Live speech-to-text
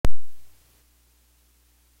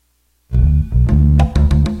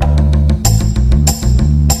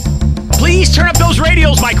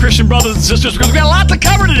my Christian brothers and sisters, because we got a lot to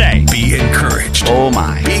cover today. Be encouraged. Oh,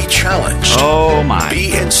 my. Be challenged. Oh, my.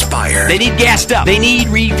 Be inspired. They need gassed up. They need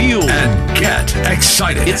refueled. And get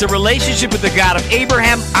excited. It's a relationship with the God of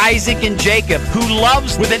Abraham, Isaac, and Jacob, who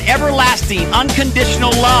loves with an everlasting,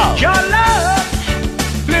 unconditional love. Your love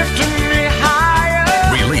lifting me higher.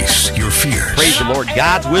 Release your fears. Praise the Lord.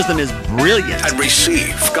 God's wisdom is brilliant. And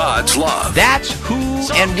receive God's love. That's who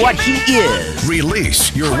and what He is.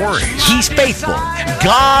 Release your worries. He's faithful.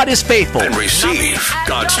 God is faithful. And receive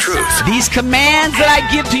God's truth. These commands that I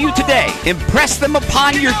give to you today, impress them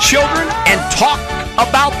upon your children and talk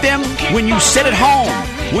about them when you sit at home,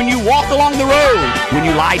 when you walk along the road, when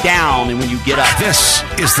you lie down, and when you get up. This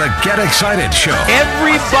is the Get Excited Show.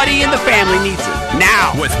 Everybody in the family needs it.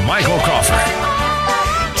 Now. With Michael Crawford.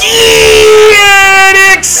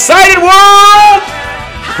 Get excited, world!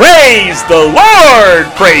 Praise the Lord!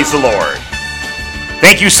 Praise the Lord!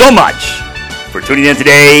 Thank you so much for tuning in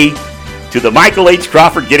today to the Michael H.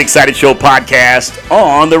 Crawford Get Excited Show podcast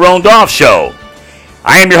on the Ron Dolph Show.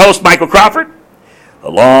 I am your host, Michael Crawford,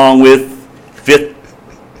 along with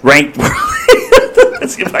fifth-ranked...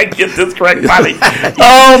 Let's see if I can get this correct finally.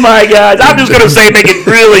 Oh, my God. I'm just going to say, make it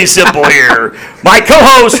really simple here. My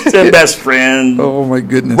co-host and best friend, oh my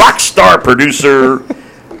goodness, rock star producer,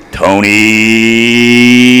 Tony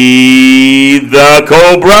the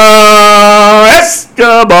Cobra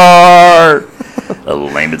Escobar. It'll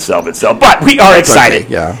name itself. But we are excited.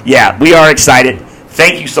 Okay, yeah, we are excited.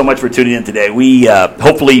 Thank you so much for tuning in today. We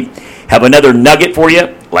hopefully have another nugget for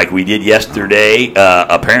you, like we did yesterday.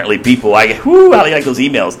 Apparently, people, I like those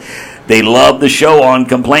emails. They love the show on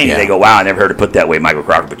complaining. Yeah. They go, wow, I never heard it put that way, Michael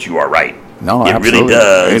Crawford, but you are right. No, it absolutely. really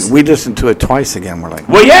does. We listened to it twice again. We're like,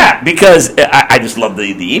 well, yeah, because I just love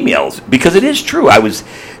the emails, because it is true. I was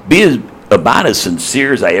being about as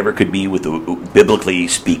sincere as I ever could be with biblically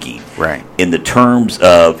speaking. Right. In the terms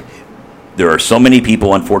of, there are so many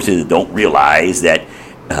people, unfortunately, that don't realize that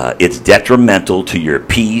it's detrimental to your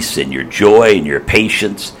peace and your joy and your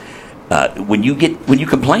patience when you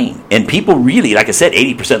complain. And people really, like I said,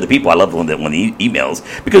 80% of the people, I love when the emails,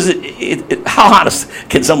 because how honest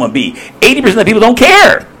can someone be? 80% of the people don't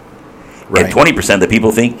care. Right. And 20% of the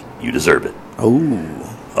people think you deserve it.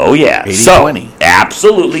 Oh yeah. 80-20.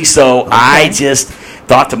 Absolutely. So okay. I just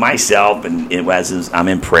thought to myself, and as I'm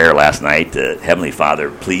in prayer last night, Heavenly Father,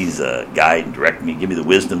 please guide and direct me, give me the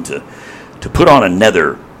wisdom to put on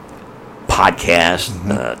another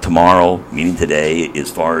podcast tomorrow, meaning today,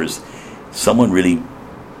 as far as someone really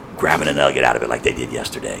grabbing a nugget out of it like they did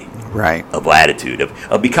yesterday. Right. Of attitude,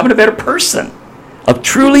 of becoming a better person, of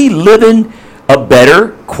truly living a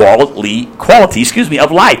better quality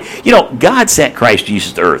of life. You know, God sent Christ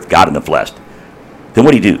Jesus to earth, God in the flesh. Then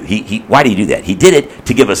what did He do? He why did He do that? He did it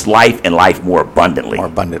to give us life and life more abundantly. More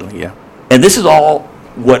abundantly, yeah. And this is all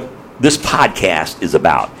what this podcast is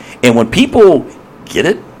about. And when people get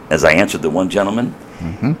it, as I answered the one gentleman,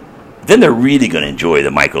 then they're really going to enjoy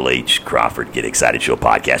the Michael H. Crawford Get Excited Show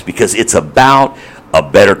podcast, because it's about a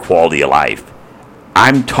better quality of life.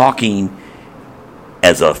 I'm talking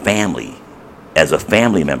as a family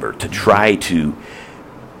member, to try to,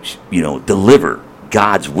 deliver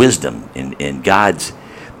God's wisdom and God's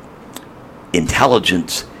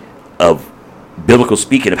intelligence of biblical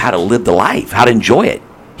speaking of how to live the life, how to enjoy it.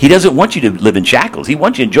 He doesn't want you to live in shackles. He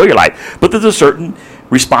wants you to enjoy your life. But there's a certain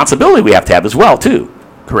responsibility we have to have as well, too.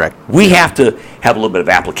 Correct. We have to have a little bit of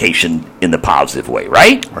application in the positive way,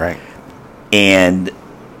 right? Right. And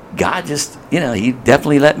God just, He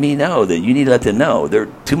definitely let me know that you need to let them know there's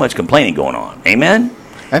too much complaining going on. Amen?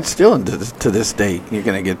 And still to this day, you're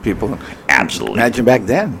going to get people. Absolutely. Imagine back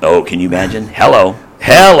then. Oh, can you imagine? Hello.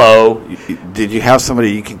 Did you have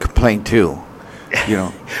somebody you can complain to?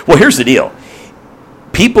 Well, here's the deal.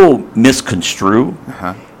 People misconstrue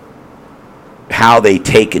how they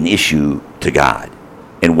take an issue to God.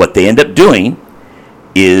 And what they end up doing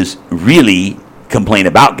is really complain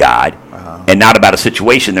about God and not about a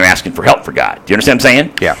situation they're asking for help for God. Do you understand what I'm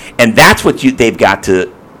saying? Yeah. And that's what they've got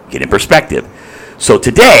to get in perspective. So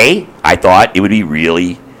today, I thought it would be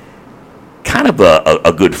really kind of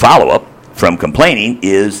a good follow-up from complaining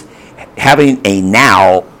is having a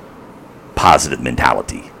now positive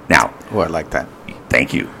mentality. Now, I like that.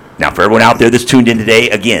 Thank you. Now, for everyone out there that's tuned in today,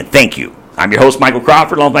 again, thank you. I'm your host, Michael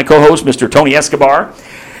Crawford, along with my co-host, Mr. Tony Escobar.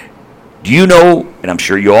 Do you know, and I'm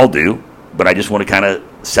sure you all do, but I just want to kind of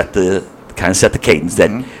set the cadence that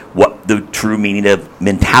what the true meaning of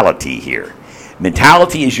mentality here.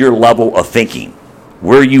 Mentality is your level of thinking,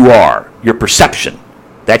 where you are, your perception.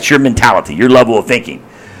 That's your mentality, your level of thinking.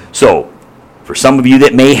 So, for some of you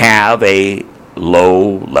that may have a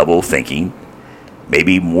low level of thinking,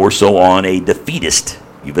 maybe more so on a defeatist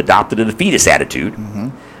You've adopted a defeatist attitude,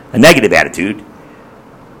 a negative attitude.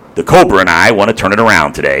 The Cobra and I want to turn it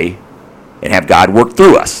around today and have God work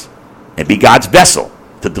through us and be God's vessel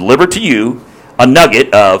to deliver to you a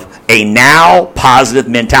nugget of a now positive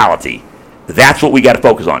mentality. That's what we got to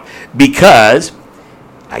focus on. Because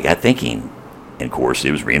I got thinking, and of course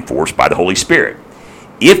it was reinforced by the Holy Spirit.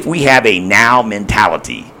 If we have a now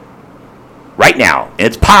mentality right now, and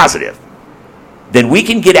it's positive, then we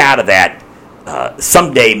can get out of that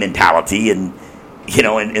someday mentality and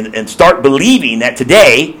start believing that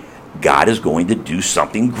today God is going to do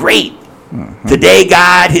something great. Today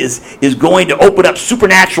God is going to open up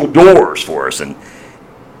supernatural doors for us. And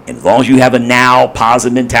as long as you have a now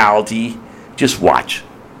positive mentality, just watch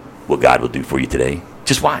what God will do for you today.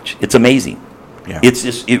 Just watch. It's amazing. Yeah.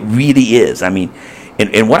 It really is. I mean,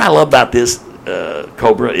 and what I love about this,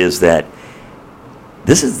 Cobra, is that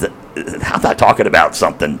I'm not talking about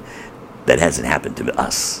something that hasn't happened to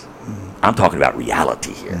us. I'm talking about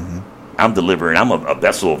reality here. I'm a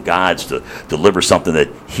vessel of God's to deliver something that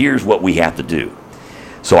here's what we have to do.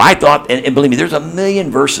 So I thought, and believe me, there's a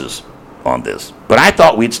million verses on this, but I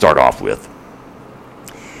thought we'd start off with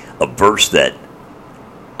a verse that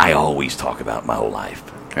I always talk about my whole life.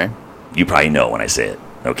 Okay. You probably know when I say it,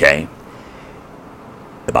 okay?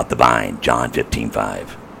 About the vine, John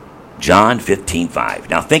 15:5. John 15:5.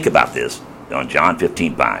 Now think about this on John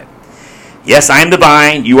 15:5. Yes, I am the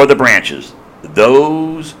vine, you are the branches.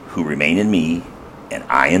 Those who remain in me, and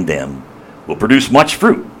I in them, will produce much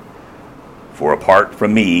fruit. For apart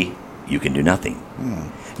from me, you can do nothing.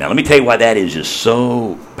 Now let me tell you why that is just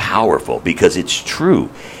so powerful, because it's true.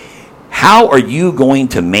 How are you going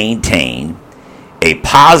to maintain a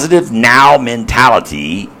positive now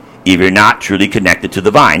mentality if you're not truly connected to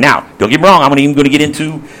the vine? Now, don't get me wrong, I'm even going to get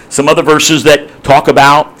into some other verses that talk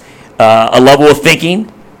about a level of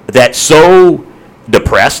thinking that's so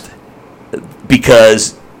depressed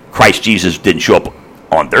because Christ Jesus didn't show up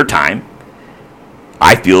on their time.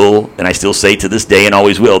 I feel, and I still say to this day and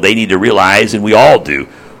always will, they need to realize, and we all do,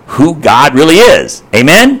 who God really is.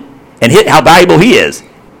 Amen? And how valuable he is.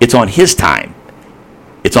 It's on his time.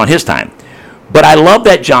 It's on his time. But I love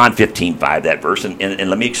that John 15:5, that verse, and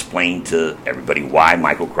let me explain to everybody why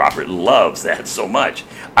Michael Crawford loves that so much.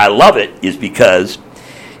 I love it is because,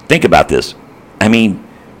 think about this. I mean,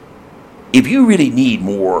 if you really need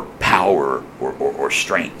more power or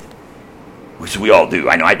strength, which we all do,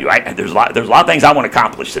 I know I do. There's a lot of things I want to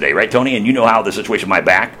accomplish today, right, Tony? And you know how the situation with my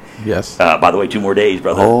back. Yes. By the way, 2 more days,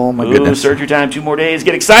 brother. Oh, my goodness. Surgery time, 2 more days.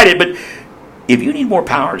 Get excited. But if you need more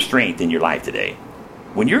power and strength in your life today,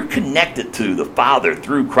 when you're connected to the Father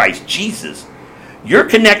through Christ Jesus, you're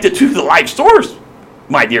connected to the life source,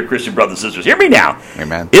 my dear Christian brothers and sisters. Hear me now.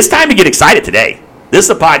 Amen. It's time to get excited today. This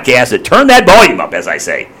is a podcast that turn that volume up, as I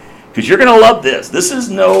say, because you're going to love this. This is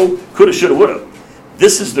no coulda, shoulda, woulda.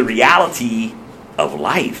 This is the reality of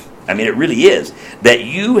life. I mean, it really is. That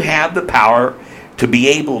you have the power to be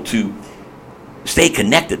able to stay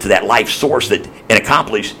connected to that life source and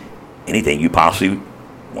accomplish anything you possibly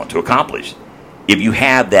want to accomplish. If you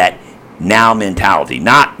have that now mentality,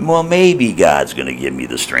 not, well, maybe God's going to give me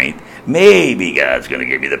the strength. Maybe God's going to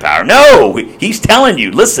give me the power. No, he's telling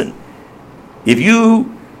you, listen, if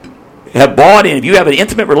you have bought in, if you have an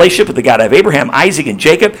intimate relationship with the God of Abraham, Isaac, and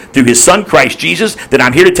Jacob through his son Christ Jesus, then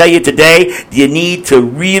I'm here to tell you today, you need to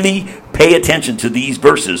really pay attention to these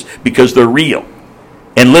verses because they're real.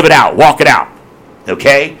 And live it out. Walk it out.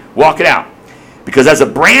 Okay? Walk it out. Because as a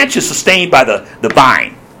branch is sustained by the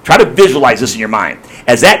vine, try to visualize this in your mind.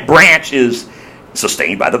 As that branch is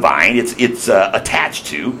sustained by the vine, it's attached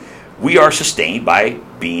to, we are sustained by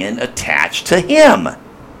being attached to him.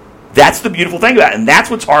 That's the beautiful thing about it. And that's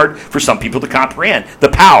what's hard for some people to comprehend. The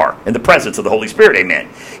power and the presence of the Holy Spirit. Amen.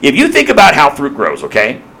 If you think about how fruit grows,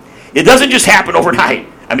 okay? It doesn't just happen overnight.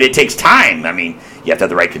 I mean, it takes time. I mean, you have to have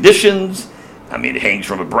the right conditions. I mean, it hangs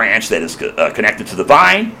from a branch that is connected to the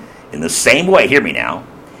vine. In the same way, hear me now,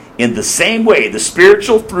 in the same way, the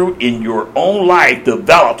spiritual fruit in your own life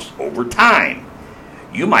develops over time.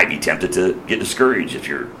 You might be tempted to get discouraged if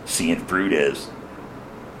you're seeing fruit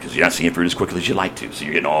because you're not seeing fruit as quickly as you like to. So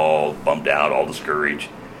you're getting all bummed out, all discouraged.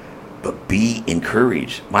 But be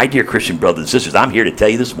encouraged. My dear Christian brothers and sisters, I'm here to tell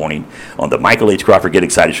you this morning on the Michael H. Crawford Get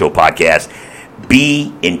Excited Show podcast,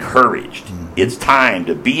 be encouraged. It's time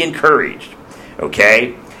to be encouraged.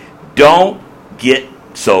 Okay? Don't get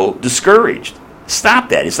so discouraged. Stop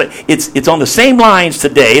that. It's on the same lines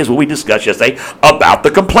today as what we discussed yesterday about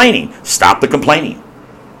the complaining. Stop the complaining.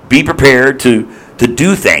 Be prepared to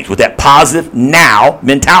do things with that positive now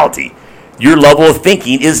mentality. Your level of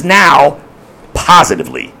thinking is now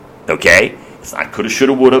positively. Okay? It's not coulda,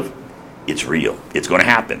 shoulda, woulda. It's real. It's going to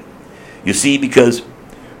happen. You see, because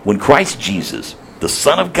when Christ Jesus, the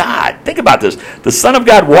Son of God, think about this, the Son of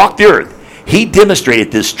God walked the earth. He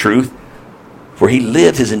demonstrated this truth, for he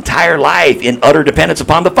lived his entire life in utter dependence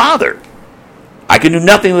upon the Father. I can do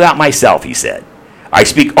nothing without myself, he said. I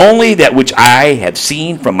speak only that which I have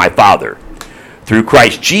seen from my Father. Through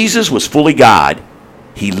Christ Jesus was fully God.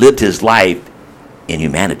 He lived his life in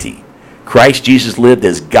humanity. Christ Jesus lived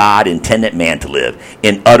as God intended man to live,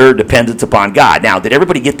 in utter dependence upon God. Now, did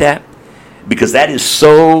everybody get that? Because that is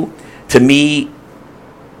so, to me,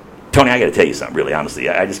 Tony, I got to tell you something, really, honestly.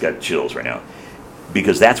 I just got chills right now.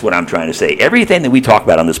 Because that's what I'm trying to say. Everything that we talk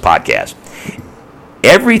about on this podcast,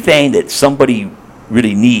 everything that somebody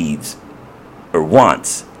really needs or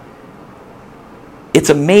wants, it's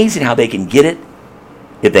amazing how they can get it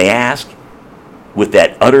if they ask with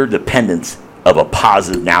that utter dependence of a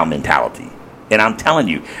positive now mentality. And I'm telling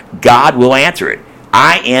you, God will answer it.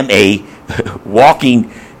 I am a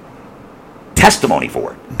walking testimony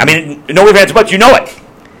for it. I mean, no ifs, ands, buts, you know it.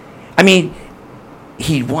 I mean,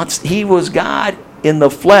 he was God in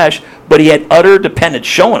the flesh, but he had utter dependence,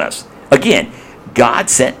 showing us. Again,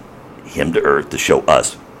 God sent him to earth to show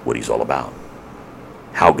us what he's all about,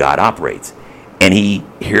 how God operates. And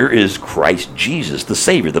here is Christ Jesus, the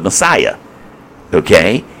Savior, the Messiah.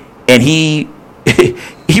 Okay? And he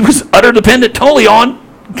was utter dependent totally on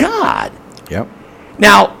God. Yep.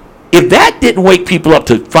 Now, if that didn't wake people up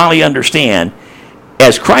to finally understand,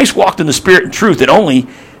 as Christ walked in the Spirit and truth, and only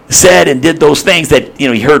said and did those things that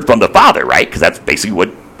he heard from the Father, right? Because that's basically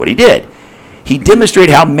what he did. He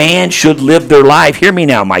demonstrated how man should live their life. Hear me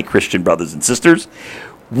now, my Christian brothers and sisters.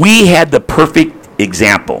 We had the perfect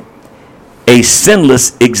example, a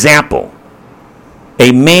sinless example,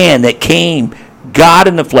 a man that came, God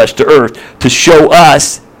in the flesh, to earth to show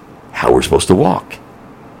us how we're supposed to walk.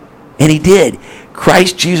 And he did.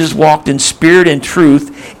 Christ Jesus walked in spirit and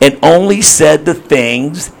truth and only said the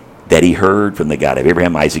things that he heard from the God of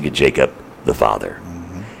Abraham, Isaac, and Jacob, the Father.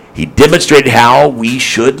 Mm-hmm. He demonstrated how we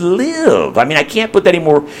should live. I mean, I can't put that any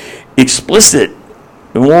more explicit,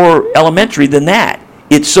 more elementary than that.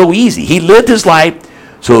 It's so easy. He lived his life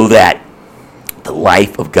so that the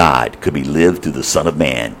life of God could be lived through the Son of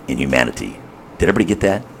Man in humanity. Did everybody get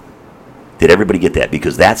that? Did everybody get that?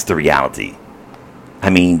 Because that's the reality. I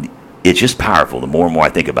mean, it's just powerful the more and more I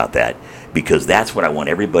think about that, because that's what I want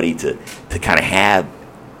everybody to kind of have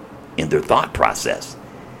in their thought process.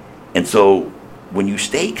 And so when you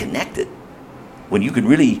stay connected, when you can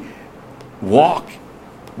really walk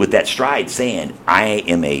with that stride saying, I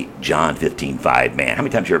am a John 15:5 man. How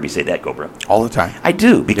many times you heard me say that, Cobra? All the time. I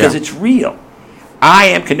do, because it's real. I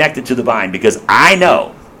am connected to the vine because I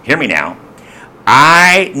know, hear me now,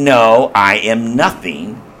 I know I am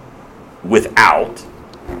nothing without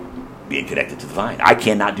being connected to the vine. I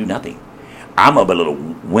cannot do nothing. I'm a little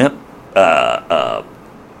wimp,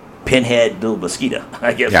 pinhead little mosquito,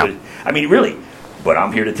 I guess. Yeah. I mean, really. But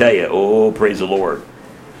I'm here to tell you, oh, praise the Lord.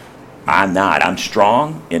 I'm not. I'm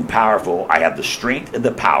strong and powerful. I have the strength and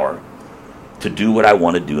the power to do what I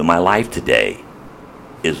want to do in my life today,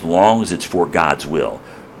 as long as it's for God's will,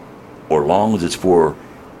 or long as it's for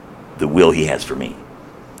the will he has for me.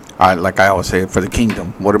 Like I always say, for the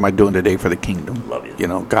kingdom. What am I doing today for the kingdom? Love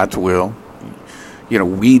you. God's will.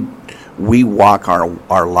 We walk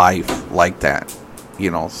our life like that,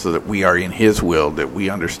 so that we are in his will, that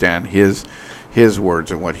we understand his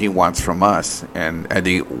words and what he wants from us. And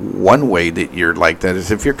the one way that you're like that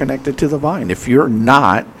is if you're connected to the vine. If you're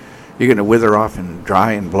not, you're going to wither off and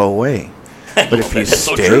dry and blow away. But if you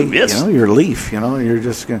so stay, true, yes. you're a leaf. You're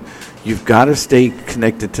just going. You've got to stay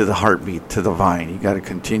connected to the heartbeat, to the vine. You got to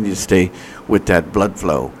continue to stay with that blood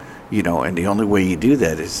flow. And the only way you do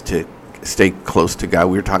that is to stay close to God.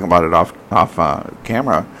 We were talking about it off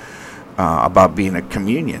camera about being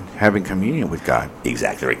having communion with God.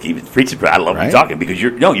 Exactly right. Keep it preaching. I love Right? you talking, because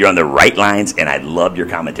you're on the right lines, and I love your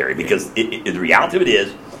commentary, because the reality of it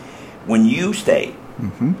is, when you stay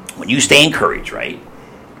encouraged, right,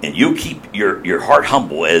 and you keep your heart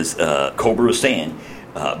humble, as Cobra was saying,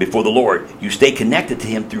 before the Lord, you stay connected to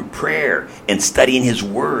him through prayer and studying his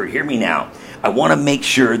word. Hear me now. I want to make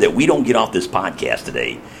sure that we don't get off this podcast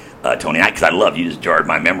today, Tony, because I love you. Just jarred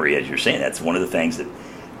my memory as you're saying. That's one of the things that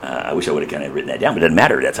I wish I would have kind of written that down, but it doesn't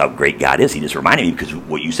matter. That's how great God is. He just reminded me, because of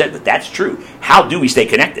what you said, but that's true. How do we stay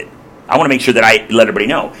connected? I want to make sure that I let everybody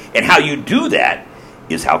know. And how you do that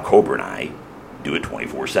is how Cobra and I do it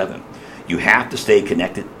 24/7. You have to stay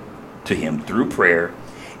connected to him through prayer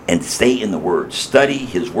and stay in the Word. Study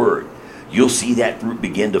his Word. You'll see that fruit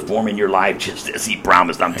begin to form in your life, just as he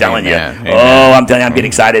promised. I'm telling Amen. you. Amen. Oh, I'm telling you, I'm getting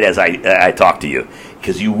excited as I talk to you,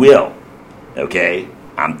 because you will. Okay?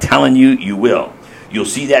 I'm telling you, you will. You'll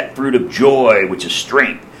see that fruit of joy, which is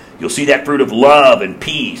strength. You'll see that fruit of love and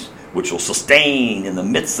peace, which will sustain in the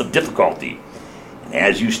midst of difficulty. And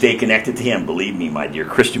as you stay connected to Him, believe me, my dear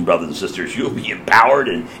Christian brothers and sisters, you'll be empowered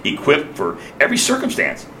and equipped for every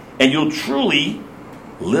circumstance. And you'll truly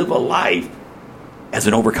live a life as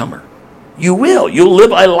an overcomer. You will. You'll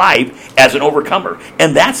live a life as an overcomer.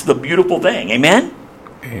 And that's the beautiful thing. Amen?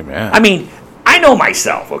 Amen. I mean, I know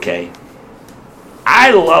myself, okay?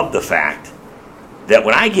 I love the fact that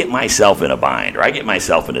when I get myself in a bind or I get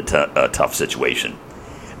myself in a tough situation,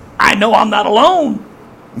 I know I'm not alone.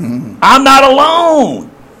 Mm-hmm. I'm not alone.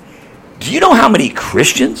 Do you know how many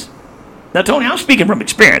Christians, now Tony, I'm speaking from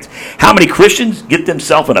experience, how many Christians get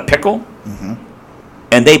themselves in a pickle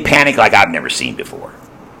and they panic like I've never seen before?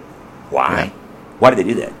 Why? Yeah. Why do they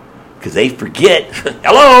do that? Because they forget,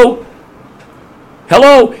 hello,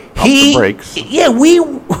 Pump the brakes. Yeah,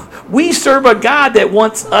 we serve a God that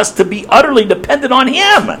wants us to be utterly dependent on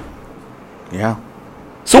Him. Yeah.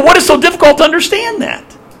 So what is so difficult to understand that?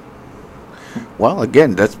 Well,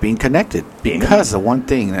 again, that's being connected. Because the one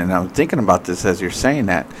thing, and I'm thinking about this as you're saying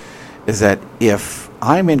that, is that if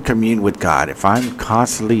I'm in commune with God, if I'm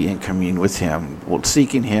constantly in commune with Him,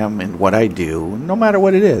 seeking Him in what I do, no matter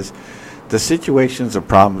what it is, the situations or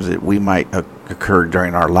problems that we might occur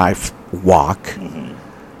during our life walk,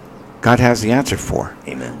 God has the answer for.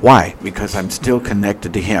 Amen. Why? Because I'm still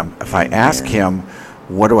connected to Him. If I ask Him,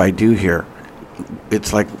 what do I do here?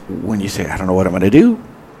 It's like when you say, I don't know what I'm going to do,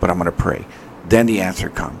 but I'm going to pray. Then the answer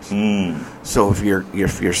comes. So if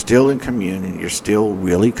you're still in commune and you're still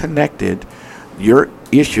really connected, your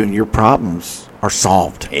issue and your problems are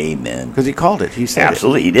solved. Amen. Because He called it. He said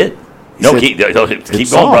absolutely, it. He did. Keep going,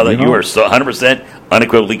 solved, brother. you know? You are so 100%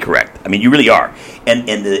 unequivocally correct. I mean, you really are. And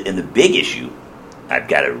the big issue, I've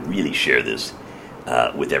got to really share this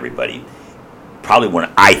with everybody. Probably one,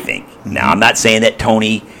 I think. Now, I'm not saying that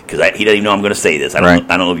Tony, because he doesn't even know I'm going to say this. I don't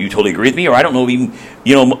know if you totally agree with me, or I don't know if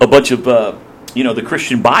even a bunch of the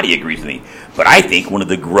Christian body agrees with me. But I think one of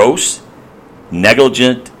the gross,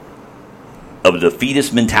 negligent, of the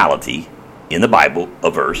defeatist mentality in the Bible,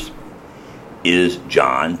 a verse, is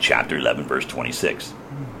John chapter 11, verse 26.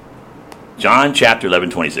 John chapter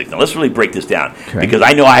 11, 26. Now, let's really break this down. Okay. Because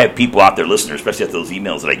I know I have people out there, listeners, especially at those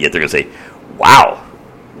emails that I get, they're going to say, wow,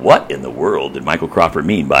 what in the world did Michael Crawford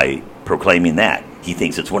mean by proclaiming that? He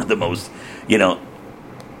thinks it's one of the most,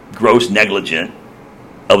 gross, negligent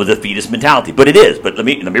of a defeatist mentality. But it is. But let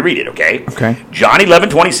me read it, okay? Okay. John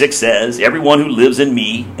 11, 26 says, everyone who lives in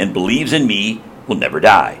me and believes in me will never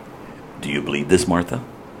die. Do you believe this, Martha?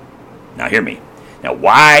 Now, hear me. Now,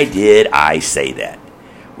 why did I say that?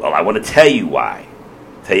 Well, I want to tell you why.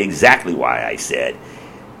 Tell you exactly why I said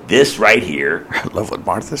this right here. I love what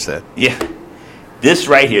Martha said. Yeah. This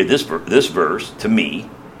right here, this verse, to me,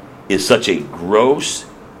 is such a gross,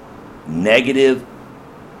 negative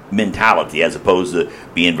mentality as opposed to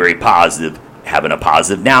being very positive, having a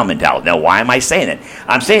positive now mentality. Now, why am I saying that?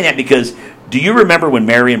 I'm saying that because do you remember when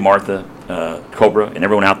Mary and Martha, Cobra, and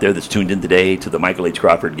everyone out there that's tuned in today to the Michael H.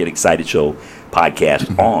 Crawford Get Excited Show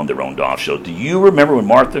podcast on the Ron Dolph Show, do you remember when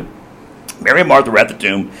Mary and Martha were at the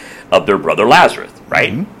tomb of their brother Lazarus,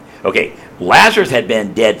 right? Mm-hmm. Okay, Lazarus had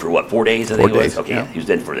been dead for what, 4 days? 4 days. Okay, yeah. He was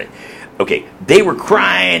dead for 4 days. Okay, they were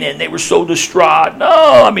crying and they were so distraught. No,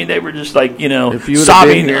 I mean they were just like if you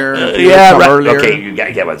sobbing. Been here, yeah, right. Earlier. Okay, you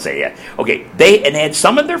get what I'm saying. Yeah. Okay, they had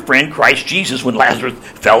summoned their friend Christ Jesus when Lazarus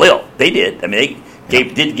fell ill. They did. I mean they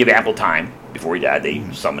did give ample time before he died. They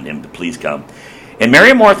summoned him to please come. And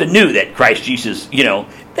Mary and Martha knew that Christ Jesus,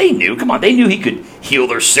 they knew. Come on, they knew He could heal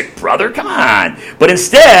their sick brother. Come on, but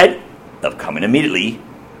instead of coming immediately,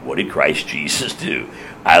 what did Christ Jesus do?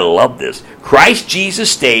 I love this. Christ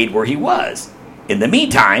Jesus stayed where He was. In the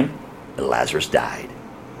meantime, Lazarus died,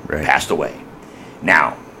 passed away.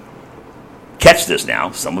 Now, catch this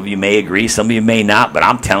now. Some of you may agree, some of you may not, but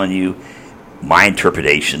I'm telling you my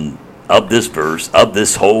interpretation of this verse, of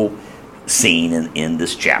this whole scene in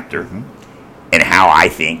this chapter, and how I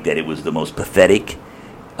think that it was the most pathetic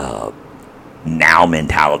now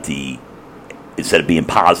mentality, instead of being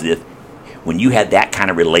positive, when you had that kind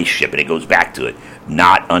of relationship, and it goes back to it,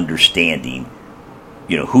 not understanding,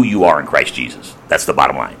 who you are in Christ Jesus. That's the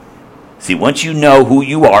bottom line. See, once you know who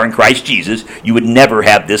you are in Christ Jesus, you would never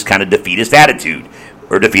have this kind of defeatist attitude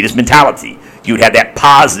or defeatist mentality. You would have that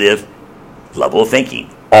positive level of thinking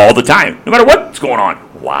all the time, no matter what's going on.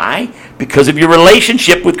 Why? Because of your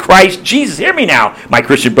relationship with Christ Jesus. Hear me now, my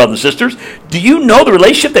Christian brothers and sisters. Do you know the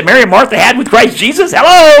relationship that Mary and Martha had with Christ Jesus?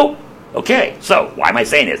 Hello? Okay, so why am I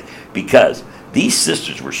saying this? Because these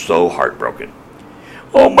sisters were so heartbroken.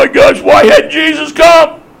 Oh my gosh, why had Jesus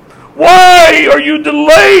come? Why are you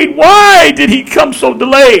delayed? Why did he come so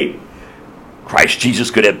delayed? Christ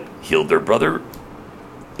Jesus could have healed their brother,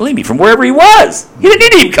 believe me, from wherever he was. He didn't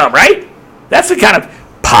need to even come, right? That's the kind of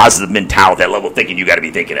positive mentality, that level of thinking you got to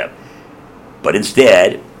be thinking of. But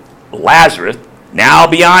instead, Lazarus, now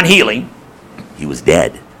beyond healing, he was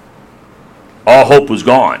dead. All hope was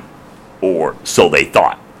gone, or so they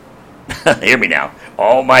thought. Hear me now.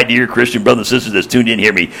 All my dear Christian brothers and sisters that's tuned in,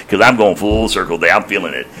 hear me, because I'm going full circle today. I'm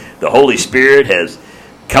feeling it. The Holy Spirit has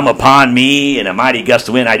come upon me in a mighty gust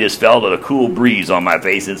of wind. I just felt a cool breeze on my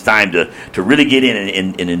face. It's time to really get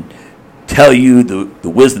in and tell you the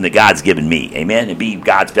wisdom that God's given me. Amen? And be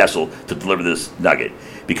God's vessel to deliver this nugget.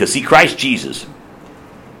 Because, see, Christ Jesus,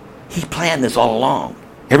 he planned this all along.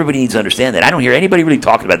 Everybody needs to understand that. I don't hear anybody really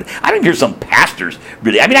talking about it. I don't hear some pastors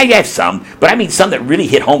really. I mean, I have some, but I mean some that really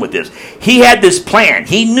hit home with this. He had this plan.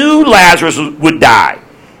 He knew Lazarus would die.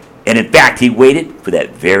 And in fact, he waited for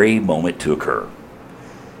that very moment to occur.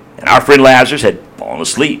 And our friend Lazarus had fallen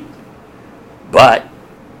asleep. But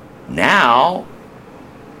now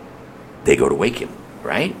they go to wake him,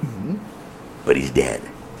 right? Mm-hmm. But he's dead.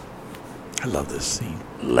 I love this scene.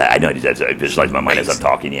 I know, I visualize my mind as I'm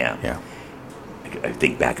talking, Yeah. I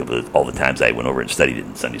think back of all the times I went over and studied it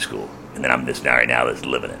in Sunday school. And then I'm this guy right now that's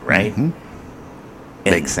living it, right? Mm-hmm.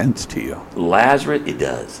 Makes sense to you. Lazarus, it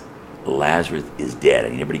does. Lazarus is dead. I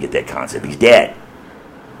need everybody to get that concept. He's dead.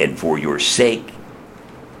 And for your sake,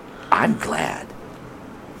 I'm glad.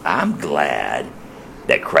 I'm glad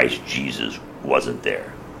that Christ Jesus wasn't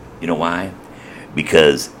there. You know why?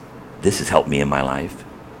 Because this has helped me in my life,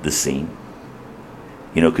 this scene.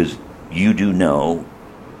 You know, because you do know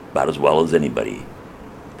about as well as anybody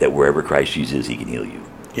that wherever Christ Jesus is, he can heal you.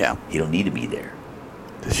 Yeah. He don't need to be there.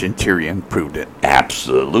 The centurion proved it.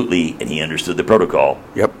 Absolutely. And he understood the protocol.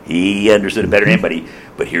 Yep. He understood it better than anybody.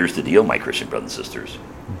 But here's the deal, my Christian brothers and sisters.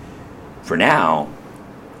 For now,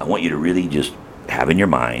 I want you to really just have in your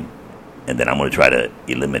mind, and then I'm going to try to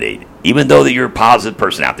eliminate, even though that you're a positive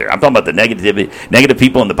person out there. I'm talking about the negative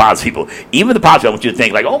people and the positive people. Even the positive, I want you to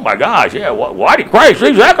think like, oh my gosh, yeah, why did Christ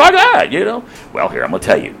Jesus act like that? You know? Well, here, I'm going to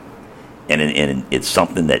tell you. And it's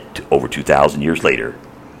something that over 2,000 years later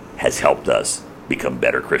has helped us become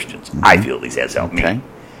better Christians. Mm-hmm. I feel at least has helped me.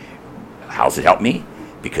 How's it helped me?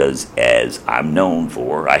 Because as I'm known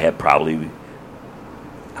for, I have probably,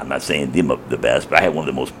 I'm not saying the best, but I have one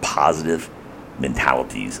of the most positive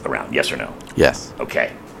mentalities around. Yes or no? Yes.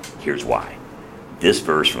 Okay. Here's why. This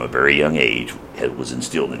verse from a very young age was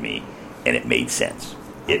instilled in me, and it made sense.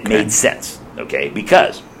 It made sense, okay?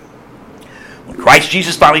 Because when Christ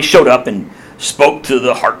Jesus finally showed up and spoke to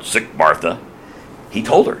the heart-sick Martha, he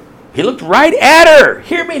told her. He looked right at her.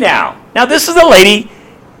 Hear me now. Now, this is a lady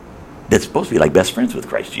that's supposed to be like best friends with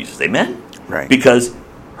Christ Jesus. Amen? Right. Because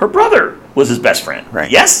her brother was his best friend. Right.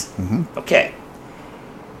 Yes? Mm-hmm. Okay.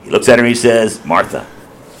 He looks at her and he says, Martha,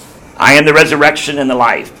 I am the resurrection and the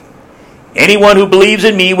life. Anyone who believes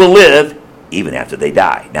in me will live even after they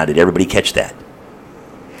die. Now, did everybody catch that?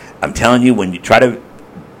 I'm telling you, when you try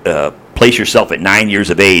to place yourself at 9 years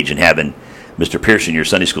of age and having Mr. Pearson, your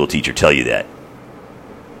Sunday school teacher, tell you that,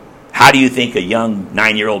 how do you think a young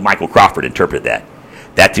 9-year-old Michael Crawford interpreted that?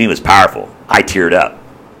 That to me was powerful. I teared up.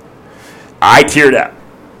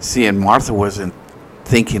 See, and Martha wasn't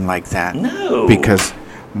thinking like that. No. Because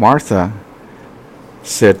Martha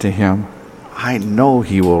said to him, I know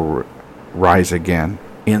he will rise again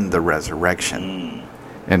in the resurrection.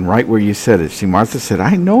 And right where you said it, see, Martha said,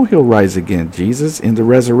 I know he'll rise again, Jesus, in the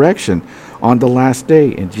resurrection on the last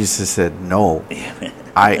day. And Jesus said, no,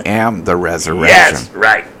 I am the resurrection. Yes,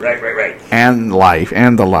 right. And life,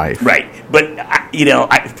 and the life. Right. But,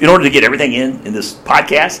 in order to get everything in this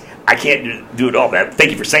podcast, I can't do it all, man.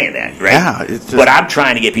 Thank you for saying that, right? Yeah. It's just, but I'm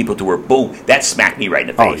trying to get people to where, boom, that smacked me right in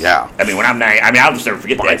the face. Oh, yeah. I mean, when I'm 9, I'll just never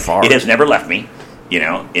forget By that. far. It has never left me,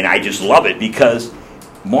 and I just love it because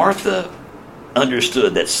Martha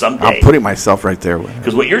understood that someday. I'm putting myself right there with her.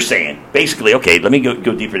 Because what you're saying, basically, okay, let me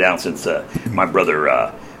go deeper down since my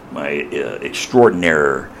brother, my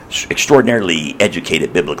extraordinarily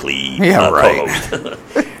educated biblically co-host,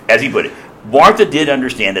 as he put it, Martha did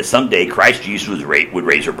understand that someday Christ Jesus would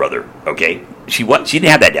raise her brother. Okay, she didn't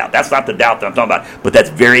have that doubt. That's not the doubt that I'm talking about. But that's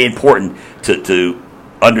very important to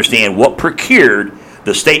understand what procured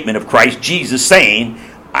the statement of Christ Jesus saying,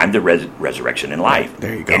 I'm the resurrection and life.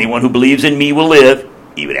 There you go. Anyone who believes in me will live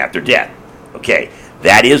even after death. Okay,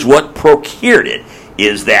 that is what procured it,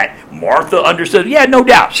 is that Martha understood, yeah, no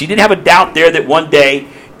doubt. She didn't have a doubt there that one day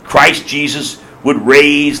Christ Jesus would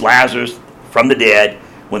raise Lazarus from the dead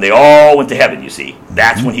when they all went to heaven, you see.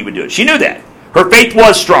 That's when he would do it. She knew that. Her faith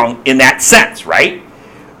was strong in that sense, right?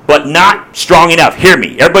 but not strong enough. Hear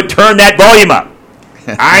me. Everybody turn that volume up.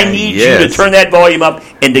 I need you to turn that volume up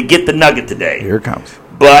and to get the nugget today. Here it comes.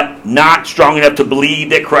 But not strong enough to believe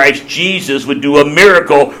that Christ Jesus would do a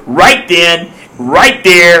miracle right then, right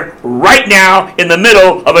there, right now, in the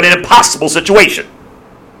middle of an impossible situation.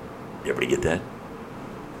 Everybody get that?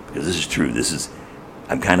 Because this is true.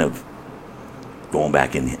 I'm kind of going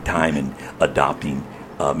back in time and adopting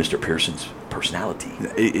Mr. Pearson's personality.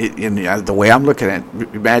 The way I'm looking at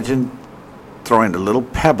it, imagine throwing a little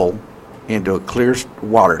pebble into a clear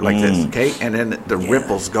water like this, okay? And then the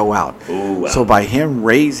ripples go out. Ooh, wow. So by him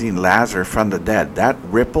raising Lazarus from the dead, that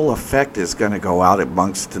ripple effect is going to go out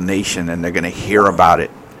amongst the nation, and they're going to hear about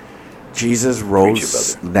it. Jesus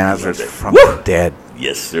rose Lazarus from the dead.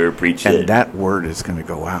 Yes, sir. Preach and it. That word is going to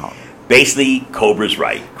go out. Basically, Cobra's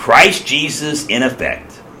right. Christ Jesus in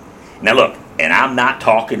effect. Now look, and I'm not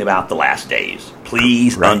talking about the last days.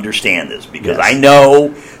 Please understand this, because I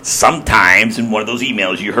know sometimes in one of those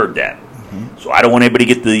emails you heard that. So I don't want anybody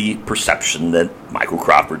to get the perception that Michael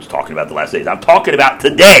Crawford's talking about the last days. I'm talking about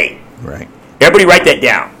today. Right. Everybody write that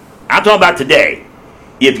down. I'm talking about today.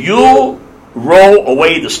 If you'll roll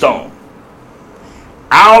away the stone,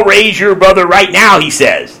 I'll raise your brother right now, he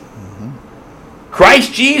says.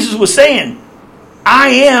 Christ Jesus was saying, I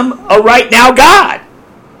am a right now God.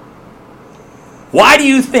 Why do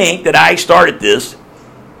you think that I started this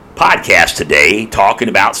podcast today talking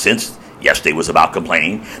about, since yesterday was about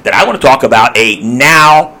complaining, that I want to talk about a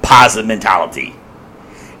now positive mentality?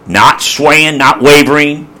 Not swaying, not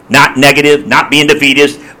wavering, not negative, not being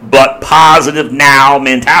defeatist, but positive now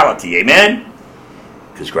mentality. Amen?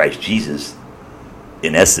 Because Christ Jesus,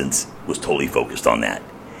 in essence, was totally focused on that.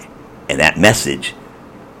 And that message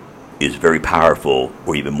is very powerful,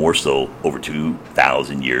 or even more so, over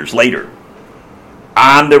 2,000 years later.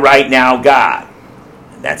 I'm the right now God.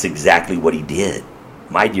 And that's exactly what he did.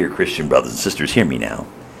 My dear Christian brothers and sisters, hear me now.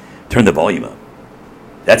 Turn the volume up.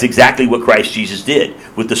 That's exactly what Christ Jesus did.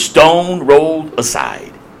 With the stone rolled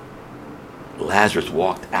aside, Lazarus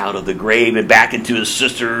walked out of the grave and back into his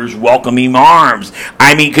sister's welcoming arms.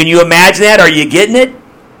 I mean, can you imagine that? Are you getting it?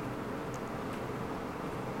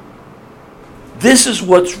 This is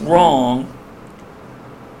what's wrong.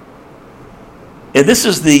 And this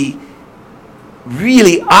is the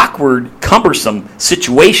really awkward, cumbersome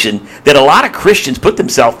situation that a lot of Christians put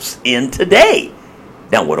themselves in today.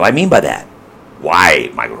 Now, what do I mean by that? Why,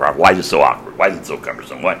 Michael Crawford? Why is it so awkward? Why is it so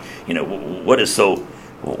cumbersome? Why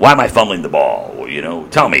am I fumbling the ball?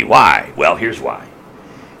 Tell me why. Well, here's why.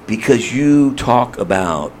 Because you talk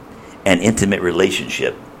about an intimate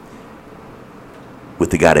relationship with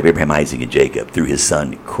the God of Abraham, Isaac, and Jacob through his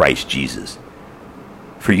son, Christ Jesus.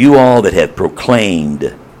 For you all that have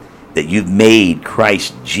proclaimed that you've made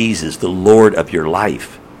Christ Jesus the Lord of your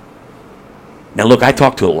life. Now look, I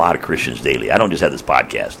talk to a lot of Christians daily. I don't just have this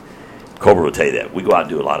podcast. Cobra will tell you that. We go out and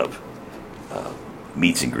do a lot of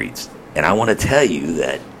meets and greets. And I want to tell you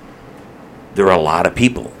that there are a lot of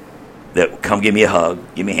people that come give me a hug,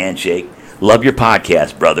 give me a handshake. Love your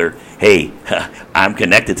podcast, brother. Hey, I'm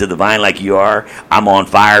connected to the vine like you are. I'm on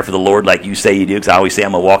fire for the Lord like you say you do, because I always say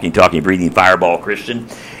I'm a walking, talking, breathing fireball Christian.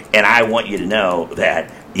 And I want you to know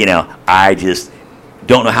that, I just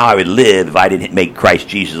don't know how I would live if I didn't make Christ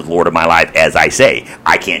Jesus the Lord of my life, as I say.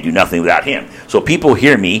 I can't do nothing without him. So people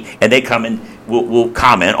hear me, and they come and will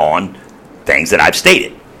comment on things that I've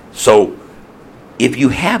stated. So if you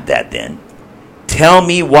have that, then tell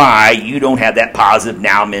me why you don't have that positive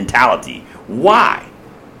now mentality. Why?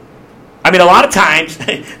 I mean, a lot of times,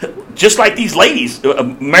 just like these ladies,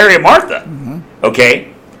 Mary and Martha,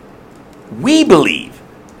 okay, we believe.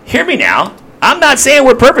 Hear me now. I'm not saying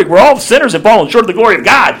we're perfect. We're all sinners and fallen short of the glory of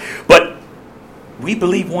God. But we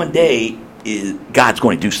believe one day God's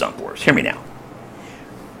going to do something for us. Hear me now.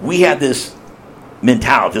 We have this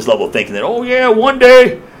mentality, this level of thinking that, one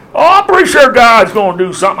day, I'm pretty sure God's going to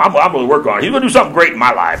do something. I'm going to work on it. He's going to do something great in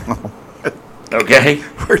my life. Okay?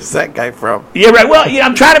 Where's that guy from? Yeah, right. Well,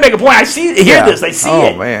 I'm trying to make a point. I hear this. I see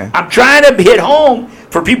it. Man. I'm trying to hit home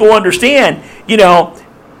for people to understand,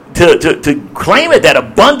 to claim it, that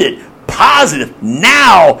abundant, positive,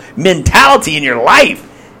 now mentality in your life,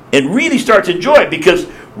 and really start to enjoy it, because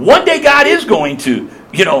one day God is going to,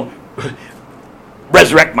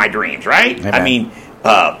 resurrect my dreams, right? Amen. I mean,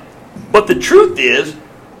 but the truth is,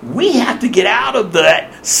 we have to get out of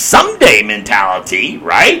that someday mentality,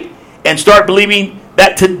 right? And start believing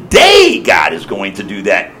that today God is going to do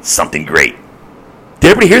that something great. Did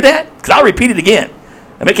everybody hear that? Because I'll repeat it again.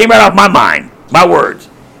 I mean, it came right off my mind, my words.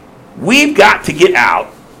 We've got to get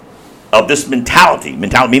out of this mentality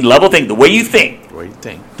means level of thinking, the way you think. The way you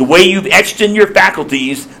think. The way you've etched in your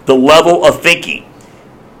faculties, the level of thinking.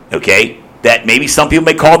 Okay? That maybe some people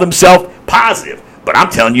may call themselves positive. But I'm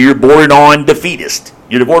telling you, you're bordering on defeatist.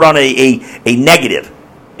 You're bordering on a negative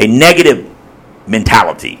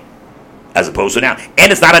mentality as opposed to now.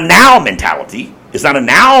 And it's not a now mentality. It's not a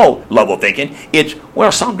now level of thinking. It's,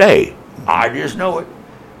 well, someday, I just know it.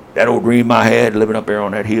 That old dream I had living up there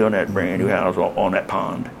on that hill in that brand new house on that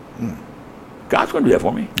pond. God's going to do that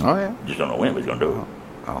for me. Oh, yeah. Just don't know when, but he's going to do it.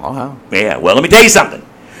 I don't know how. Yeah, well, let me tell you something.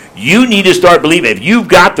 You need to start believing. If you've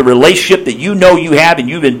got the relationship that you know you have and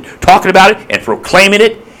you've been talking about it and proclaiming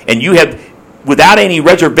it, and you have, without any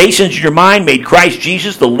reservations in your mind, made Christ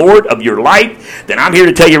Jesus the Lord of your life, then I'm here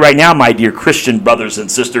to tell you right now, my dear Christian brothers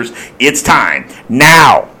and sisters, it's time.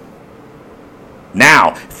 Now.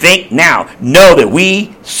 Now. Think now. Know that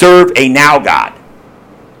we serve a now God.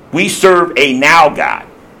 We serve a now God.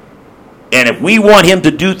 And if we want him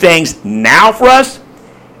to do things now for us,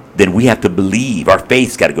 then we have to believe. Our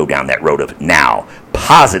faith's got to go down that road of now.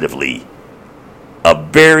 Positively. A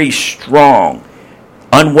very strong,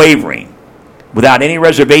 unwavering, without any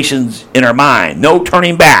reservations in our mind. No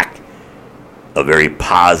turning back. A very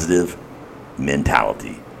positive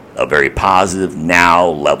mentality. A very positive now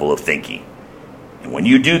level of thinking. And when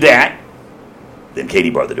you do that, then Katie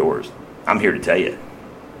barred the doors. I'm here to tell you.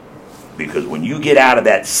 Because when you get out of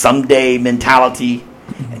that someday mentality,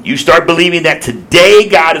 and you start believing that today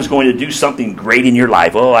God is going to do something great in your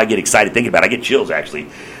life. Oh, I get excited thinking about it. I get chills, actually.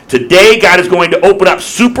 Today God is going to open up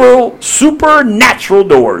supernatural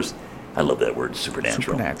doors. I love that word,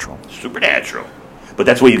 supernatural. Supernatural. But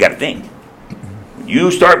that's what you got to think. When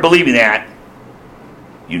you start believing that,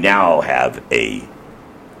 you now have a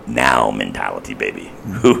now mentality, baby.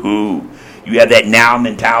 You have that now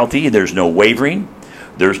mentality, and there's no wavering.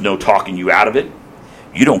 There's no talking you out of it.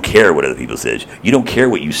 You don't care what other people say. You don't care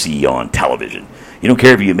what you see on television. You don't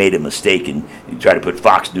care if you made a mistake and you try to put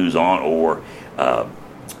Fox News on or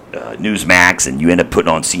Newsmax and you end up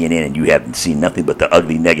putting on CNN and you haven't seen nothing but the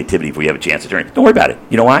ugly negativity before you have a chance to turn. Don't worry about it.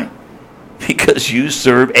 You know why? Because you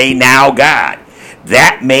serve a now God.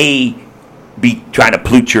 That may be trying to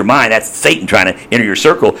pollute your mind. That's Satan trying to enter your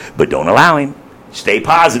circle, but don't allow him. Stay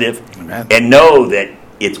positive. Amen. And know that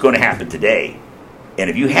it's going to happen today. And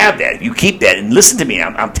if you have that, if you keep that, and listen to me,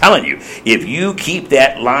 I'm telling you, if you keep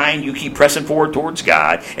that line, you keep pressing forward towards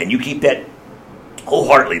God, and you keep that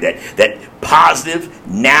wholeheartedly, that positive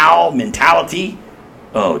now mentality,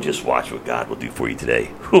 oh, just watch what God will do for you today.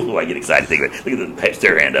 Ooh, I get excited thinking about it. Look at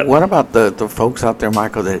their hand up. What about the folks out there,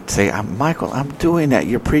 Michael, that say, Michael, I'm doing that.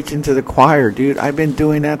 You're preaching to the choir, dude. I've been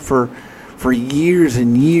doing that for years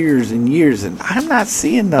and years and years, and I'm not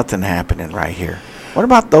seeing nothing happening right here. What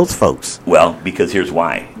about those folks? Well, because here's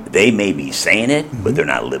why. They may be saying it, but they're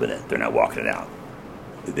not living it. They're not walking it out.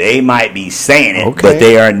 They might be saying it, but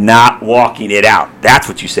they are not walking it out. That's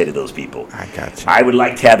what you say to those people. I got you. I would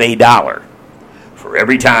like to have $1 for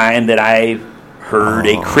every time that I heard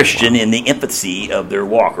a Christian in the infancy of their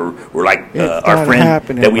walk, or like our friend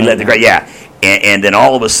that we led the great. Yeah, and then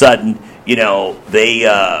all of a sudden, you know,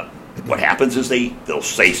 they. What happens is they'll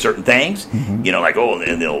say certain things, you know, like, oh,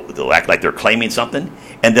 and they'll act like they're claiming something,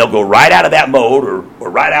 and they'll go right out of that mode or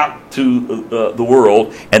right out to the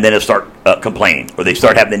world, and then they'll start complaining, or they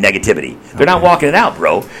start having the negativity. They're not walking it out,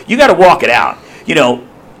 bro. You got to walk it out. You know,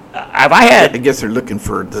 I guess they're looking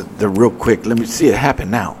for the real quick, let me see it happen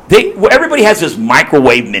now. Everybody has this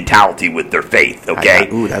microwave mentality with their faith, okay?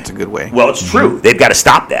 Ooh, that's a good way. Well, it's true. They've got to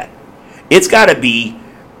stop that. It's got to be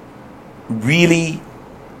really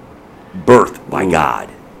birthed by God.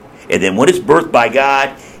 And then when it's birthed by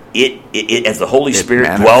God, it as the Holy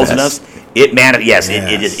Spirit dwells in us,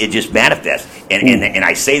 it just manifests. And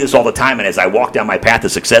I say this all the time, and as I walk down my path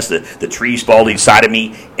of success, the trees fall inside of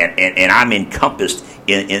me, and I'm encompassed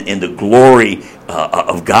in the glory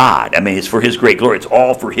of God. I mean, it's for His great glory. It's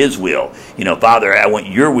all for His will. You know, Father, I want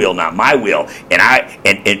Your will, not my will.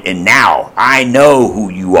 And now I know who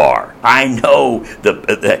You are. I know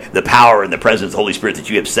the power and the presence of the Holy Spirit that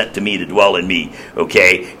You have sent to me to dwell in me.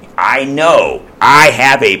 Okay, I know I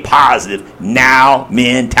have a positive now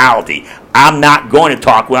mentality. I'm not going to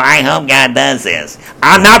talk, well, I hope God does this.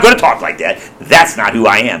 I'm not going to talk like that. That's not who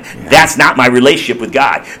I am. Yeah. That's not my relationship with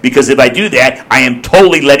God. Because if I do that, I am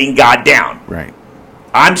totally letting God down. Right.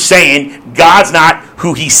 I'm saying God's not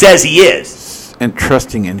who He says He is. And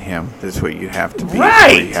trusting in Him is what you have to be.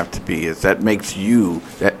 Right. What you have to be. Is that makes you,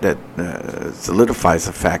 that solidifies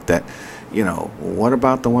the fact that, you know, what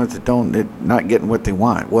about the ones that not getting what they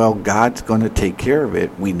want? Well, God's going to take care of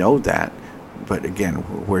it. We know that. But again,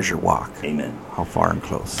 where's your walk? Amen. How far and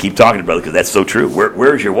close? Keep talking, brother, because that's so true.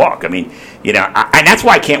 Where's your walk? I mean, you know, and that's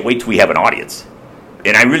why I can't wait till we have an audience.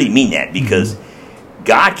 And I really mean that, because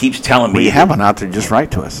God keeps telling me. We have one out there. Just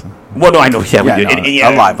write to us. Well, no, I know. Yeah, we do. No,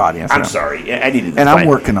 a live audience. I'm no. sorry. I needed to And I'm find-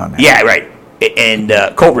 working on that. Yeah, right. And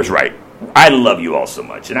Cobra's right. I love you all so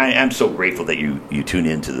much, and I'm so grateful that you tune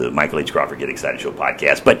into the Michael H. Crawford Get Excited Show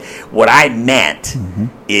podcast. But what I meant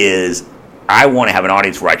is I want to have an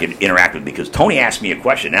audience where I can interact with, because Tony asked me a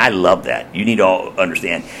question, and I love that. You need to all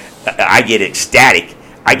understand. I get ecstatic.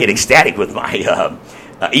 I get ecstatic with my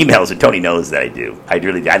emails, and Tony knows that I do. I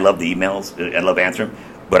love the emails. I love answering them.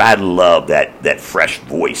 But I love that fresh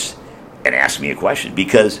voice and ask me a question,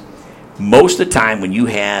 because most of the time when you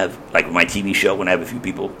have, like my TV show, when I have a few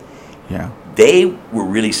people, Yeah. they were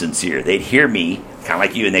really sincere. They'd hear me, kind of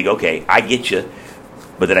like you, and they go, okay, I get you,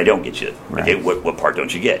 but then I don't get you. Right. Okay, what part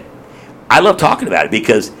don't you get? I love talking about it,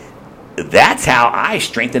 because that's how I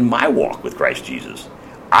strengthen my walk with Christ Jesus.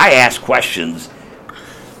 I ask questions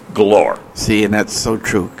galore. See, and that's so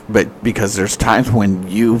true. But because there's times when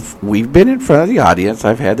we've been in front of the audience,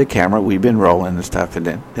 I've had the camera, we've been rolling and stuff, and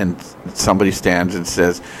then somebody stands and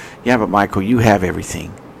says, "Yeah, but Michael, you have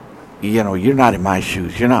everything. You know, you're not in my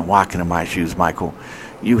shoes. You're not walking in my shoes, Michael.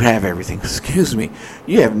 You have everything." Excuse me.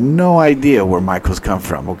 You have no idea where Michael's come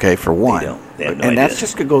from, okay, for one. They have no and idea. that's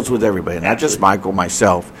just goes with everybody, not just Absolutely. Michael,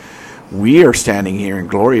 myself. We are standing here in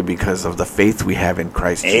glory because of the faith we have in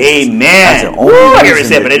Christ Jesus. Amen. That's the only Woo, I hear reason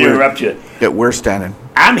it said, but I that didn't we're- interrupt you. That we're standing.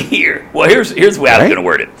 I'm here. Well, here's the way I was Right. going to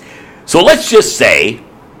word it. So let's just say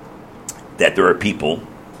that there are people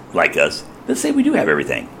like us that say we do have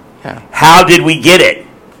everything. Yeah. How did we get it?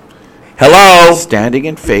 Hello? Standing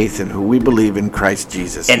in faith in who we believe in Christ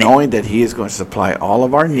Jesus, And- knowing that He is going to supply all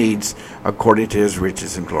of our needs according to His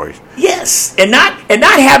riches and glory. Yes, and not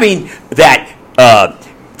having that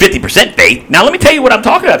 50% faith. Now let me tell you what I'm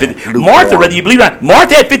talking about. Martha, whether you believe it or not,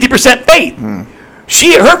 Martha had 50% faith.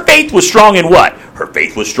 Her faith was strong in what? Her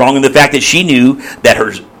faith was strong in the fact that she knew that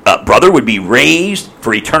her brother would be raised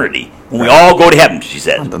for eternity when we all go to heaven. She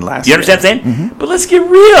said. On the last You understand day. what I'm saying? But let's get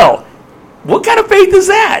real. What kind of faith is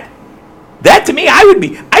that? That to me,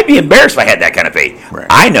 I'd be embarrassed if I had that kind of faith. Right.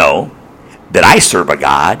 I know that I serve a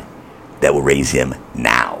God that will raise him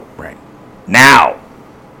now. Right. Now.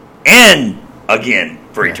 And again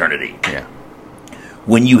for eternity. Yeah.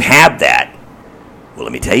 When you have that, well,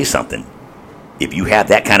 let me tell you something. If you have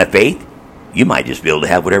that kind of faith, you might just be able to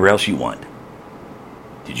have whatever else you want.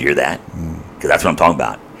 Did you hear that? Because that's what I'm talking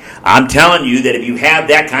about. I'm telling you that if you have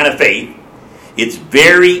that kind of faith, it's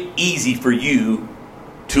very easy for you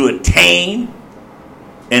to attain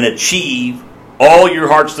and achieve all your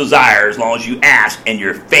heart's desire as long as you ask and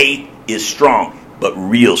your faith is strong, but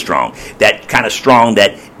real strong. That kind of strong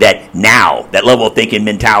that now, that level of thinking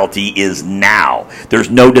mentality is now. There's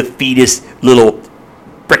no defeatist little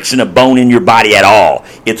friction of bone in your body at all.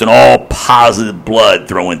 It's an all positive blood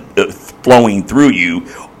flowing through you,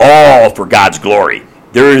 all for God's glory.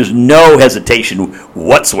 There is no hesitation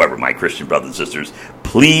whatsoever, my Christian brothers and sisters.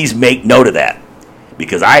 Please make note of that.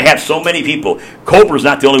 Because I have so many people. Cobra's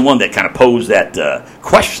not the only one that kind of posed that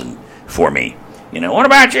question for me. You know, what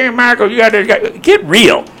about you, Michael? You got to get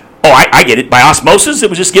real. Oh, I get it. By osmosis, it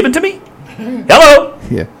was just given to me? Hello?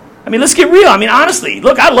 Yeah. I mean, let's get real. I mean, honestly,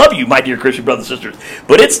 look, I love you, my dear Christian brothers and sisters.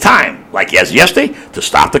 But it's time, like as yesterday, to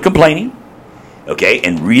stop the complaining, okay,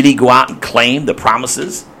 and really go out and claim the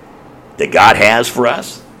promises that God has for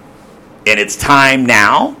us. And it's time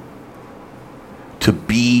now to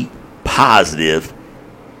be positive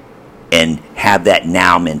and have that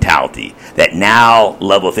now mentality, that now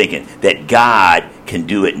level of thinking, that God can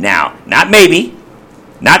do it now. Not maybe,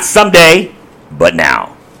 not someday, but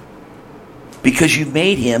now. Because you've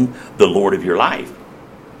made him the Lord of your life.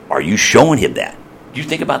 Are you showing him that? Do you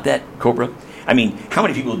think about that, Cobra? I mean, how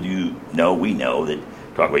many people do you know, we know, that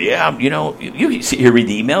talk about, yeah, you know, you sit here, read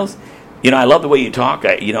the emails. You know, I love the way you talk.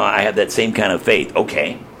 I have that same kind of faith.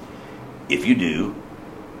 Okay, if you do,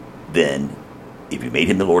 then if you made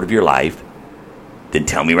him the Lord of your life, then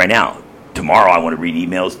tell me right now. Tomorrow I want to read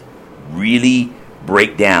emails, really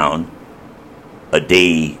break down a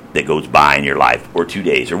day that goes by in your life, or 2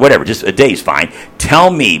 days, or whatever. Just a day is fine.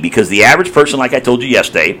 Tell me, because the average person, like I told you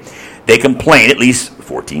yesterday, they complain at least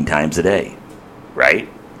 14 times a day, right?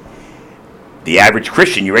 The average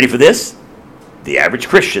Christian, you ready for this? The average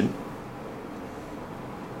Christian,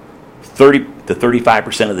 30 to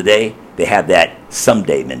 35% of the day, they have that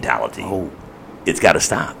someday mentality. Oh. It's got to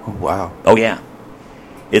stop. Oh, wow. Oh, yeah.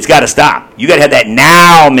 It's got to stop. You got to have that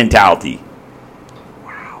now mentality.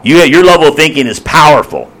 Wow. Your level of thinking is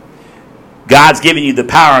powerful. God's given you the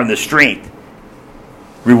power and the strength.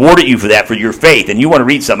 Rewarded you for that, for your faith. And you want to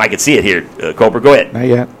read something. I can see it here. Cobra, go ahead. Not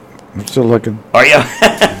yet. I'm still looking. Are you?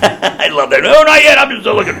 I love that. No, not yet. I'm just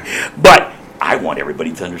still looking. But I want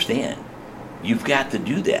everybody to understand You've got to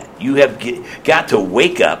do that. You have got to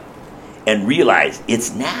wake up and realize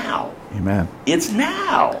it's now. Amen. It's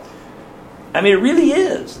now. I mean, it really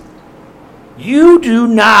is. You do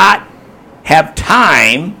not have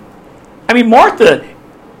time. I mean, Martha,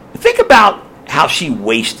 think about how she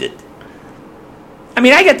wasted. I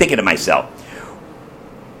mean, I got thinking to myself,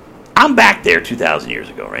 I'm back there 2,000 years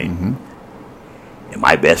ago, right? Mm-hmm. And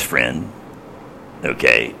my best friend,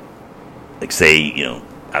 okay, like say,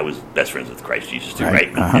 I was best friends with Christ Jesus too,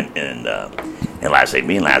 right? Uh-huh. And Lazarus,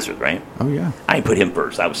 me and Lazarus, right? Oh, yeah. I didn't put him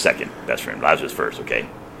first. I was second best friend. Lazarus first, okay?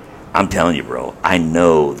 I'm telling you, bro, I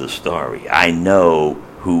know the story. I know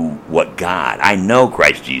what God. I know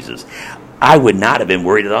Christ Jesus. I would not have been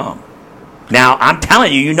worried at all. Now, I'm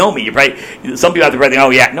telling you, you know me. You're probably, some people out there probably think, oh,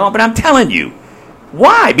 yeah. No, but I'm telling you.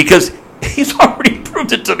 Why? Because he's already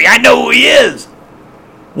proved it to me. I know who he is.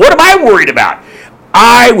 What am I worried about?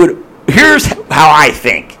 Here's how I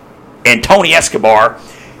think. And Tony Escobar,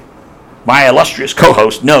 my illustrious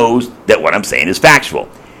co-host, knows that what I'm saying is factual.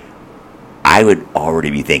 I would already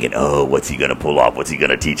be thinking, oh, what's he going to pull off? What's he going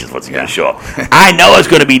to teach us? What's he going to show up? I know it's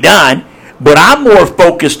going to be done, but I'm more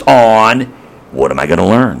focused on what am I going to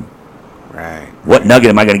learn? Right. What nugget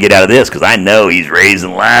am I going to get out of this? Because I know he's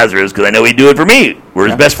raising Lazarus because I know he'd do it for me. We're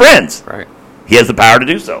his best friends. Right. He has the power to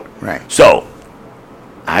do so. Right. So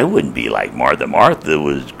I wouldn't be like Martha. Martha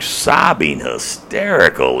was sobbing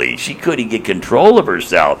hysterically. She couldn't get control of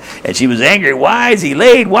herself. And she was angry. Why is he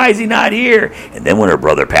late? Why is he not here? And then when her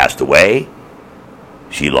brother passed away,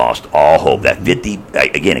 she lost all hope. That 50,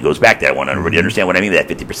 again, it goes back to that one. You understand what I mean? That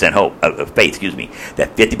 50% hope, of faith,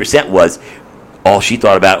 That 50% was all she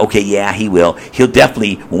thought about. Okay, yeah, he will. He'll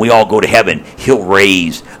definitely, when we all go to heaven, he'll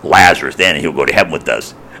raise Lazarus then and he'll go to heaven with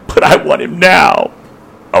us. But I want him now.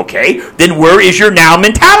 Okay, then where is your now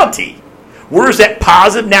mentality? Where is that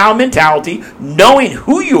positive now mentality, knowing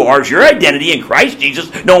who you are as your identity in Christ Jesus,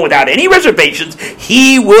 knowing without any reservations,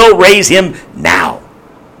 he will raise him now?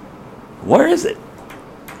 Where is it?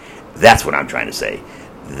 That's what I'm trying to say.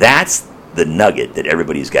 That's the nugget that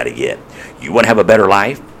everybody's got to get. You want to have a better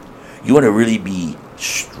life? You want to really be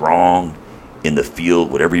strong in the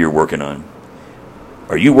field, whatever you're working on?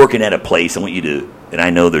 Are you working at a place? I want you to, and I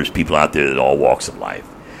know there's people out there that all walks of life.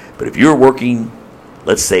 But if you're working,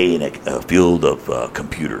 let's say, in a field of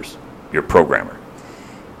computers, you're a programmer,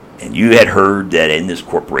 and you had heard that in this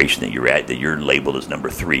corporation that you're at, that you're labeled as number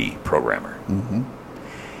 3 programmer. Mm-hmm.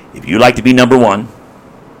 If you like to be number 1,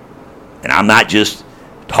 and I'm not just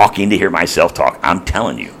talking to hear myself talk, I'm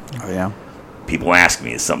telling you. Oh, yeah. People ask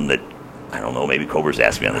me, it's something that, I don't know, maybe Cobra's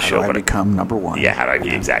asked me on the show. How do I become number 1? Yeah, how do I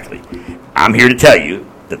be exactly? I'm here to tell you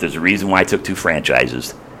that there's a reason why I took 2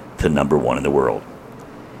 franchises to number 1 in the world.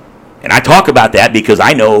 And I talk about that because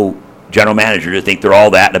I know general managers that think they're all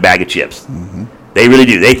that in a bag of chips. Mm-hmm. They really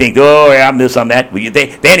do. They think, oh, yeah, I'm this, I'm that. Well, they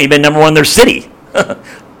ain't even been number 1 in their city.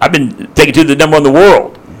 I've been taken to the number 1 in the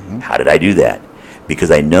world. Mm-hmm. How did I do that? Because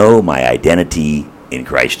I know my identity in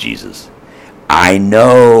Christ Jesus. I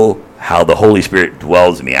know how the Holy Spirit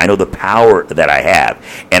dwells in me. I know the power that I have.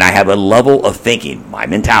 And I have a level of thinking. My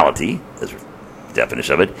mentality, as the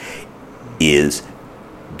definition of it, is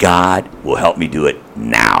God will help me do it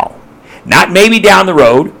now. Not maybe down the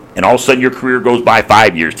road, and all of a sudden your career goes by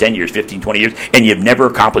 5 years, 10 years, 15, 20 years, and you've never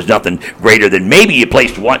accomplished nothing greater than maybe you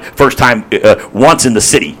placed first time once in the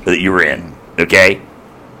city that you were in. Okay?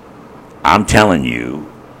 I'm telling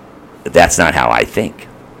you, that's not how I think.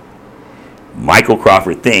 Michael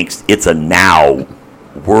Crawford thinks it's a now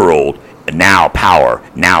world, a now power,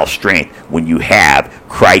 now strength when you have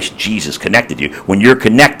Christ Jesus connected to you. When you're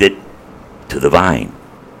connected to the vine.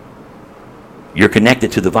 You're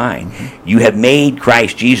connected to the vine. You have made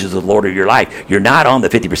Christ Jesus the Lord of your life. You're not on the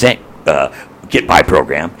 50% get-by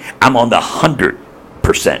program. I'm on the 100%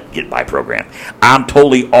 get-by program. I'm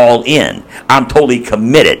totally all in. I'm totally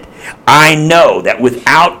committed. I know that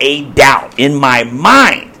without a doubt in my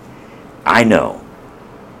mind, I know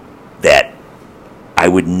that I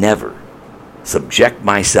would never subject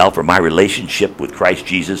myself or my relationship with Christ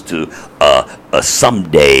Jesus to a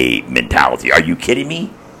someday mentality. Are you kidding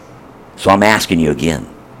me? So I'm asking you again.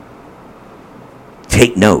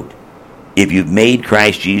 Take note. If you've made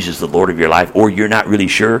Christ Jesus the Lord of your life, or you're not really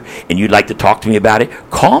sure and you'd like to talk to me about it,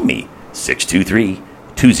 call me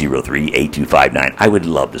 623-203-8259. I would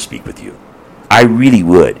love to speak with you. I really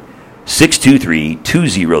would.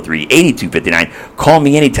 623-203-8259. Call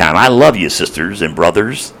me anytime. I love you, sisters and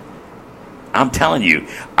brothers. I'm telling you,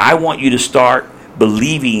 I want you to start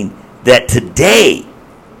believing that today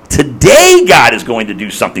God is going to do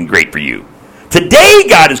something great for you. Today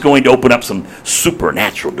God is going to open up some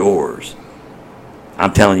supernatural doors.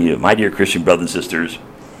 I'm telling you, my dear Christian brothers and sisters,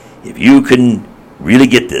 if you can really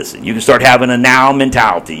get this and you can start having a now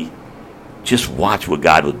mentality, just watch what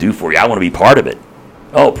God will do for you. I want to be part of it.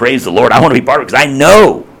 Oh, praise the Lord. I want to be part of it because I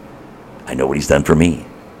know what he's done for me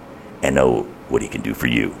and know what he can do for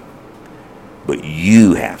you. But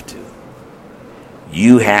you have to.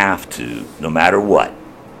 You have to, no matter what,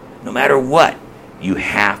 you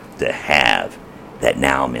have to have that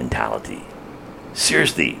now mentality.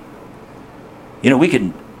 Seriously. We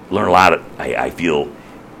can learn a lot, I feel,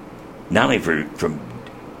 not only from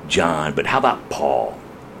John, but how about Paul,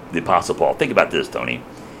 the Apostle Paul? Think about this, Tony.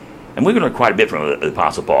 And we're going to learn quite a bit from the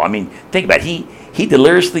Apostle Paul. I mean, think about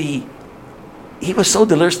it. He was so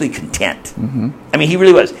deliriously content. Mm-hmm. I mean, he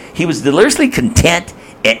really was. He was deliriously content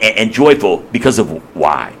and joyful because of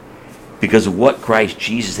why? Because of what Christ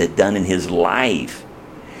Jesus had done in his life.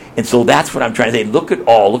 And so that's what I'm trying to say. Look at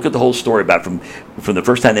the whole story about from the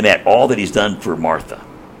first time they met, all that he's done for Martha,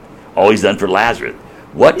 all he's done for Lazarus.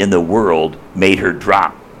 What in the world made her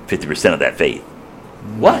drop 50% of that faith?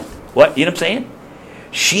 What? You know what I'm saying?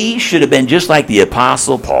 She should have been just like the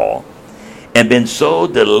Apostle Paul and been so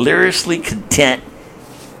deliriously content.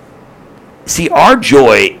 See, our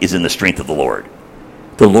joy is in the strength of the Lord.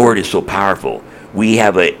 The Lord is so powerful. We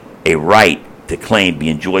have a right to claim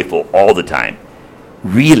being joyful all the time.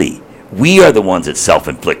 Really, we are the ones that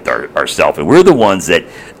self-inflict ourselves, and we're the ones that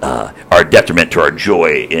are detriment to our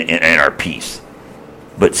joy and our peace.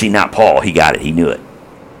 But see, not Paul. He got it. He knew it.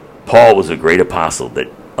 Paul was a great apostle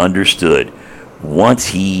that understood once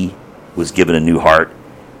he was given a new heart,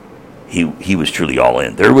 he was truly all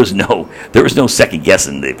in. There was no second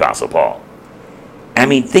guessing the Apostle Paul. I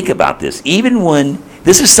mean, think about this. Even when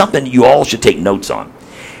this is something you all should take notes on.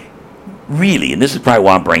 Really, and this is probably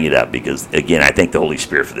why I'm bringing it up, because again, I thank the Holy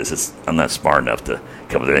Spirit for this. I'm not smart enough to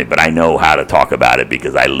come up with anything, but I know how to talk about it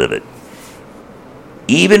because I live it.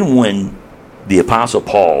 Even when the Apostle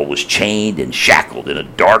Paul was chained and shackled in a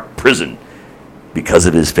dark prison because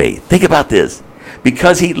of his faith. Think about this.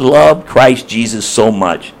 Because he loved Christ Jesus so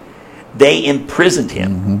much, they imprisoned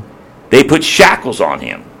him. Mm-hmm. They put shackles on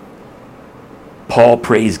him. Paul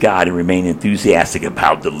praised God and remained enthusiastic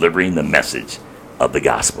about delivering the message of the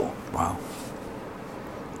gospel. Wow.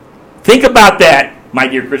 Think about that, my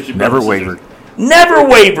dear Christian brothers. Never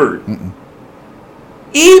wavered. Mm-mm.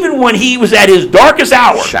 Even when he was at his darkest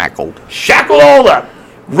hour. Shackled all up.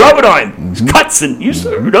 Rub it on him. Mm-hmm. Cuts and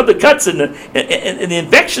the cuts and the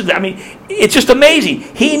infections. I mean, it's just amazing.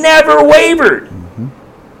 He never wavered. Mm-hmm.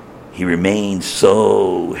 He remained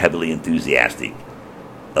so heavily enthusiastic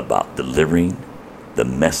about delivering the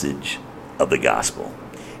message of the gospel.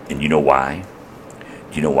 And you know why?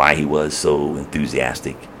 Do you know why he was so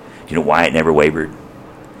enthusiastic? Do you know why it never wavered?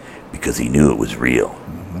 Because he knew it was real.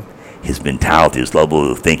 Mm-hmm. His mentality, his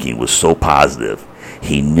level of thinking was so positive.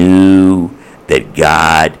 He knew that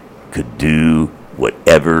God could do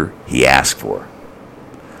whatever he asked for.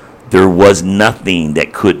 There was nothing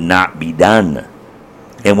that could not be done.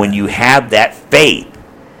 And when you have that faith,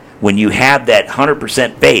 when you have that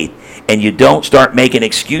 100% faith, and you don't start making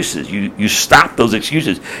excuses, you stop those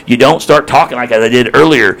excuses. You don't start talking like I did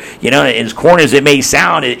earlier. As corny as it may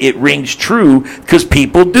sound, it rings true because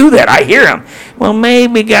people do that. I hear them. Well,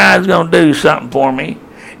 maybe God's going to do something for me.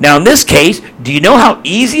 Now, in this case, do you know how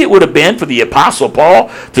easy it would have been for the Apostle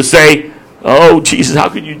Paul to say, oh, Jesus, how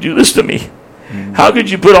could you do this to me? Mm-hmm. How could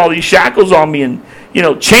you put all these shackles on me and,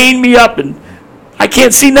 chain me up and I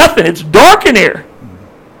can't see nothing. It's dark in here.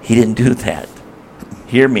 He didn't do that.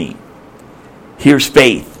 Hear me. Here's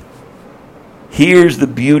faith. Here's the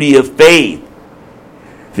beauty of faith.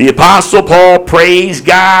 The Apostle Paul praised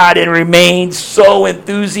God and remained so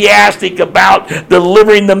enthusiastic about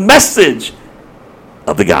delivering the message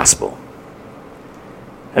of the gospel.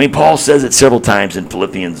 I mean, Paul says it several times in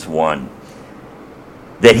Philippians 1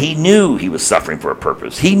 that he knew he was suffering for a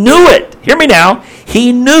purpose. He knew it. Hear me now.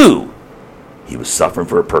 He knew he was suffering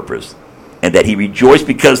for a purpose, and that he rejoiced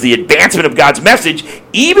because the advancement of God's message,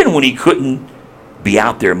 even when he couldn't be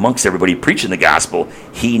out there amongst everybody preaching the gospel,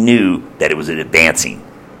 he knew that it was an advancing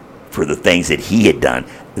for the things that he had done.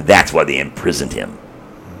 That's why they imprisoned him.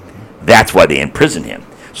 That's why they imprisoned him.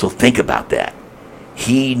 So think about that.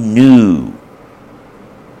 He knew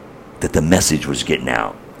that the message was getting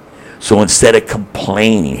out. So instead of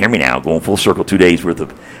complaining, hear me now, going full circle, 2 days worth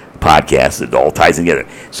of podcasts, it all ties together.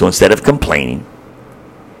 So instead of complaining,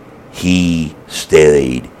 he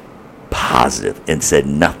stayed positive and said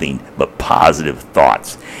nothing but positive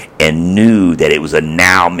thoughts, and knew that it was a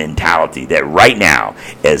now mentality, that right now,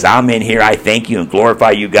 as I'm in here, I thank you and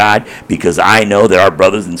glorify you, God, because I know that our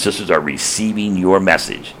brothers and sisters are receiving your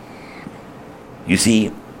message. You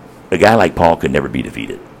see, a guy like Paul could never be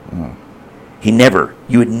defeated.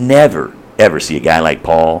 You would never, ever see a guy like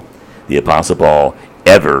Paul, the Apostle Paul,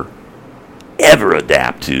 ever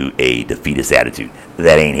adapt to a defeatist attitude.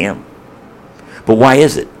 That ain't him. But why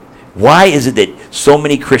is it? Why is it that so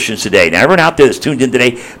many Christians today, now everyone out there that's tuned in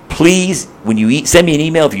today, please, when you send me an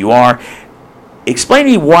email if you are, explain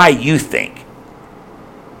to me why you think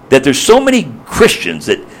that there's so many Christians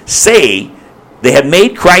that say they have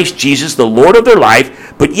made Christ Jesus the Lord of their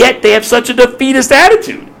life, but yet they have such a defeatist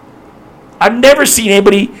attitude. I've never seen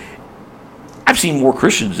anybody, I've seen more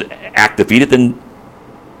Christians act defeated than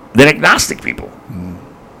agnostic people.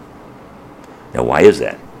 Now, why is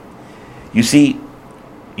that? You see,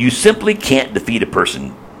 you simply can't defeat a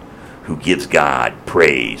person who gives God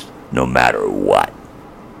praise no matter what.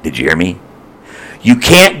 Did you hear me? You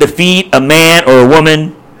can't defeat a man or a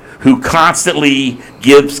woman who constantly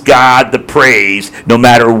gives God the praise no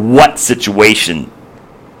matter what situation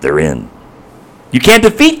they're in. You can't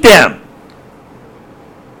defeat them.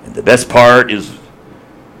 And the best part is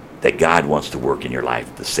that God wants to work in your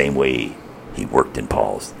life the same way he worked in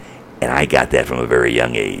Paul's. And I got that from a very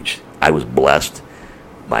young age. I was blessed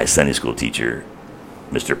by a Sunday school teacher,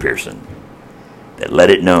 Mr. Pearson, that let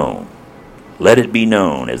it be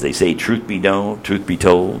known, as they say, truth be known, truth be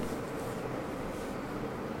told.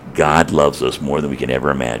 God loves us more than we can ever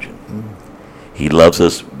imagine. He loves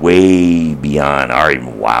us way beyond our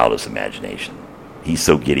even wildest imagination. He's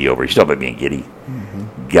so giddy over us. You talk about being giddy.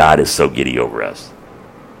 God is so giddy over us.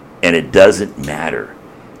 And it doesn't matter.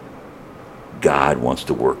 God wants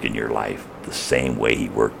to work in your life the same way he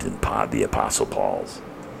worked in the Apostle Paul's.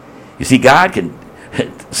 You see, God can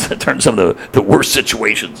turn some of the worst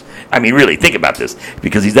situations. I mean, really, think about this,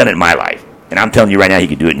 because he's done it in my life. And I'm telling you right now, he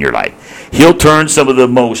can do it in your life. He'll turn some of the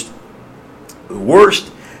most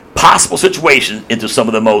worst possible situations into some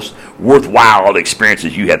of the most worthwhile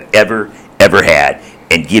experiences you have ever had,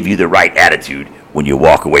 and give you the right attitude when you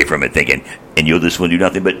walk away from it thinking, and you'll just want to do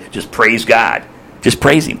nothing but just praise God. Just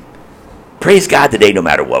praise him. Praise God today no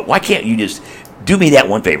matter what. Why can't you just do me that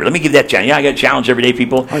one favor? Let me give that challenge. I got to challenge every day,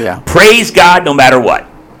 people. Oh, yeah. Praise God no matter what.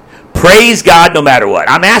 Praise God no matter what.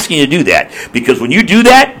 I'm asking you to do that, because when you do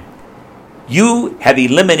that, you have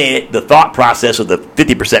eliminated the thought process of the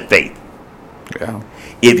 50% faith. Yeah.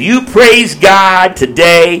 If you praise God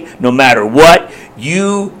today, no matter what,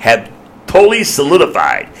 you have totally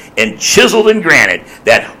solidified and chiseled in granite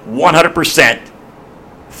that 100%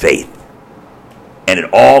 faith. And it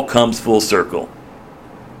all comes full circle.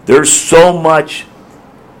 There's so much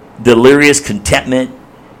delirious contentment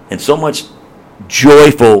and so much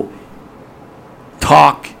joyful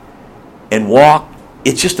talk and walk.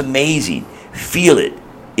 It's just amazing. Feel it.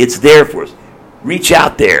 It's there for us. Reach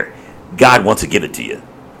out there. God wants to give it to you.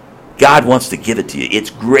 God wants to give it to you. It's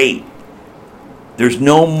great. There's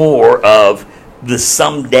no more of the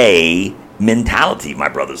someday mentality, my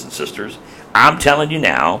brothers and sisters. I'm telling you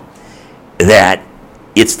now that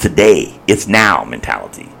it's today, it's now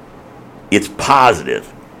mentality. It's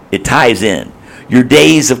positive. It ties in. Your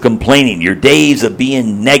days of complaining, your days of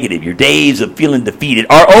being negative, your days of feeling defeated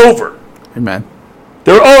are over. Amen.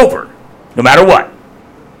 They're over. No matter what.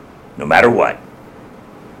 No matter what.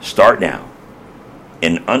 Start now.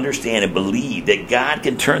 And understand and believe that God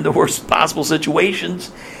can turn the worst possible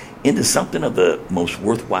situations into something of the most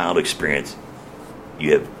worthwhile experience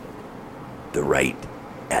you have the right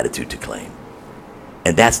attitude to claim.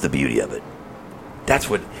 And that's the beauty of it. That's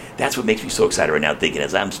what makes me so excited right now, thinking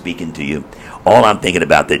as I'm speaking to you, all I'm thinking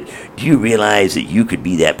about that, do you realize that you could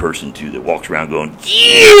be that person too that walks around going,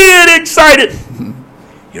 get excited?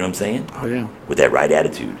 You know what I'm saying? Oh, yeah. With that right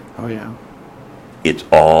attitude. Oh, yeah. It's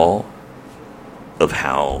all of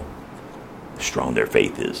how strong their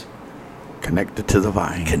faith is. Connected to the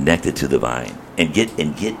vine. Connected to the vine. And get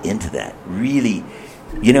into that. Really,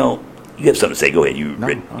 you have something to say. Go ahead. You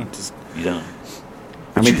don't.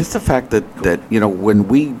 I mean, just the fact that when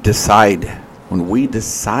we decide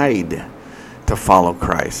to follow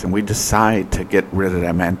Christ and we decide to get rid of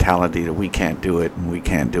that mentality that we can't do it and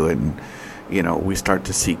we start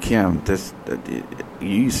to seek him, you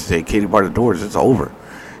used to say, Katie, bar the doors, it's over.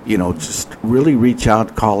 Just really reach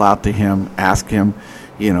out, call out to him, ask him,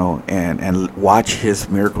 and watch his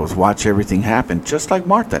miracles, watch everything happen. Just like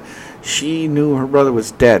Martha. She knew her brother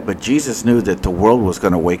was dead, but Jesus knew that the world was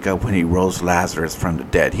going to wake up when he rose Lazarus from the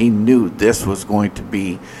dead. He knew this was going to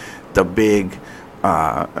be the big,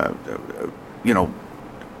 last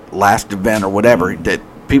event or whatever that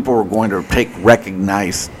people were going to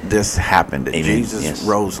recognize this happened. That Jesus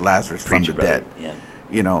rose Lazarus from the dead. Yeah.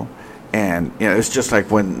 And it's just like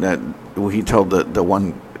when he told the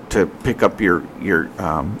one to pick up your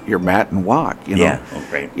mat and walk. You know, Yeah. Oh,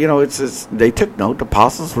 great. You know, they took note. The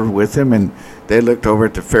apostles were with him, and they looked over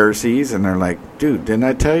at the Pharisees, and they're like, "Dude, didn't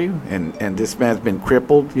I tell you?" And this man's been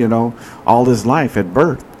crippled, you know, all his life at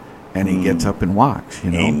birth, and he gets up and walks.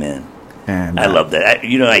 You know, Amen. And I love that.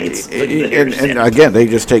 and again, they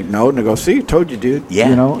just take note and they go, "See, I told you, dude." Yeah,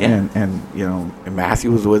 you know, yeah. and you know, and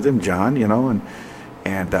Matthew was with him, John, you know,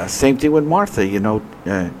 and same thing with Martha. You know,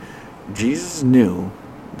 Jesus knew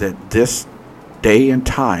that this day and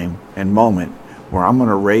time and moment where I'm going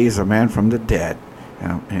to raise a man from the dead, you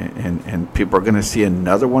know, and people are going to see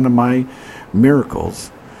another one of my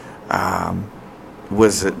miracles,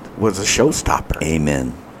 was a showstopper.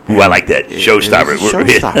 Amen. Ooh, I like that. Showstopper. It was a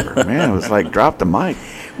showstopper, man. It was like drop the mic.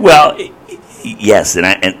 Well, yes,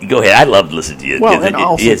 and go ahead. I love listening to you. Well, and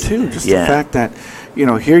also too, just the fact that, you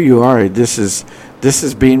know, here you are. This is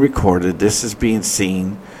being recorded. This is being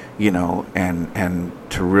seen. You know, and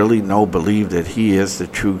to really believe that He is the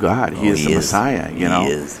true God. He is the Messiah. You know,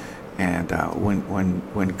 He is. And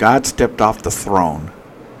when God stepped off the throne,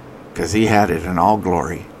 because He had it in all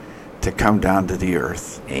glory, to come down to the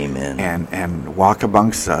earth, Amen, and walk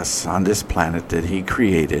amongst us on this planet that He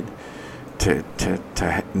created, to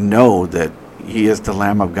know that He is the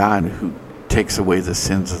Lamb of God who takes away the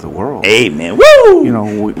sins of the world. Amen. Woo! You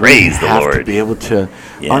know, Praise we the have Lord. to be able to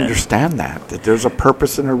understand that there's a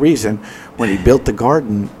purpose and a reason. When He built the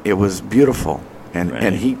garden, it was beautiful,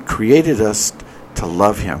 and He created us to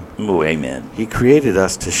love Him. Oh, amen. He created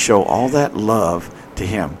us to show all that love to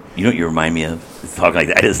Him. You know what you remind me of? Talking like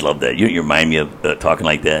that. I just love that. You know what you remind me of talking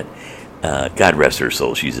like that? God rest her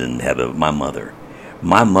soul. She's in heaven. My mother.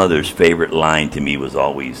 My mother's favorite line to me was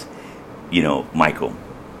always, you know, Michael,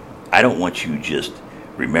 I don't want you just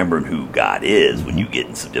remembering who God is when you get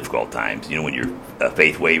in some difficult times, you know, when your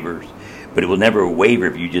faith wavers. But it will never waver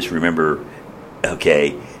if you just remember,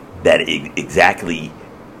 okay, that exactly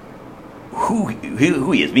who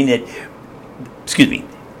He is. Meaning that, excuse me,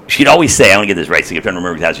 she'd always say, I don't get this right, so I'm trying to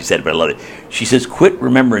remember how she said it, but I love it. She says, quit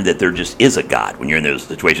remembering that there just is a God when you're in those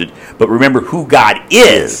situations, but remember who God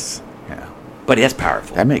is. Yeah. But that's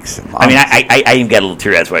powerful. That makes sense. I mean, I even got a little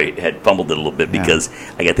teary. That's why I had fumbled it a little bit, because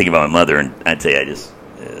I got to think about my mother, and I'd say I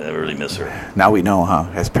really miss her. Now we know,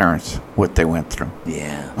 as parents, what they went through.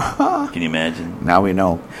 Yeah. Can you imagine? Now we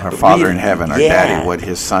know our Father in Really? heaven, our Yeah. Daddy, what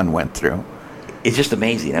His Son went through. It's just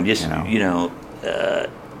amazing. I'm just,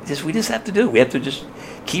 we just have to do it. We have to just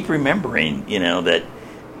keep remembering, you know, that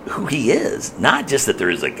who He is, not just that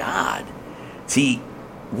there is a God. See,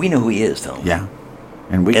 we know who He is, Tony. Yeah.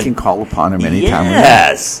 And we can call upon Him anytime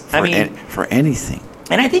yes. we need. For anything.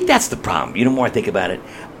 And I think that's the problem. You know, the more I think about it,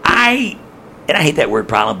 I hate that word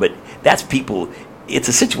problem, but that's people. It's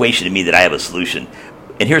a situation to me that I have a solution.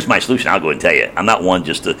 And here's my solution. I'll go and tell you. I'm not one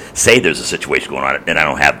just to say there's a situation going on and I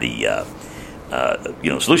don't have the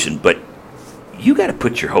solution. But you got to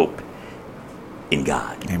put your hope in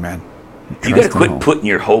God. Amen. You got to quit putting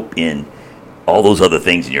your hope in all those other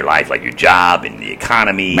things in your life, like your job and the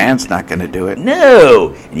economy. Man's not going to do it.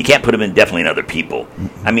 No. And you can't put them definitely in other people.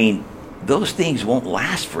 Mm-hmm. I mean, those things won't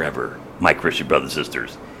last forever, my Christian brothers and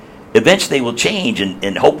sisters. Eventually they will change,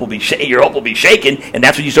 and hope will be your hope will be shaken, and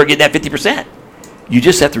that's when you start getting that 50%. You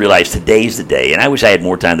just have to realize today's the day. And I wish I had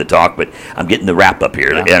more time to talk, but I'm getting the wrap up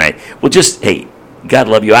here. Yeah. And hey, God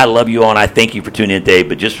love you. I love you all, and I thank you for tuning in today.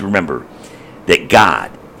 But just remember that God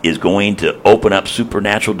is going to open up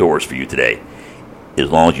supernatural doors for you today, as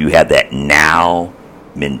long as you have that now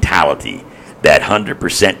mentality, that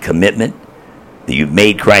 100% commitment that you've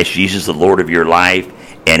made Christ Jesus the Lord of your life,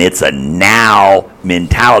 and it's a now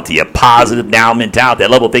mentality, a positive now mentality.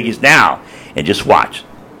 That level of thinking is now, and just watch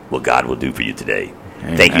what God will do for you today.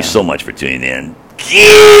 Amen. Thank you so much for tuning in.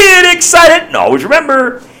 Get excited, and always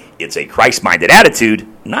remember, it's a Christ-minded attitude,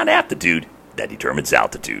 not aptitude, that determines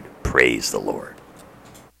altitude. Praise the Lord.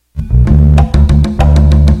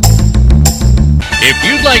 If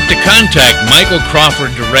you'd like to contact Michael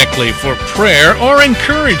Crawford directly for prayer or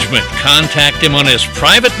encouragement, contact him on his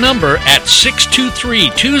private number at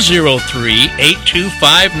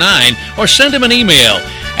 623-203-8259 or send him an email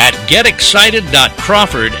at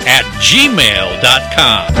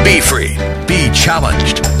getexcited.crawford@gmail.com. Be free, be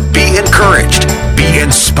challenged, be encouraged, be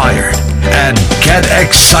inspired, and get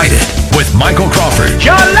excited with Michael Crawford.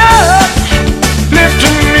 Your love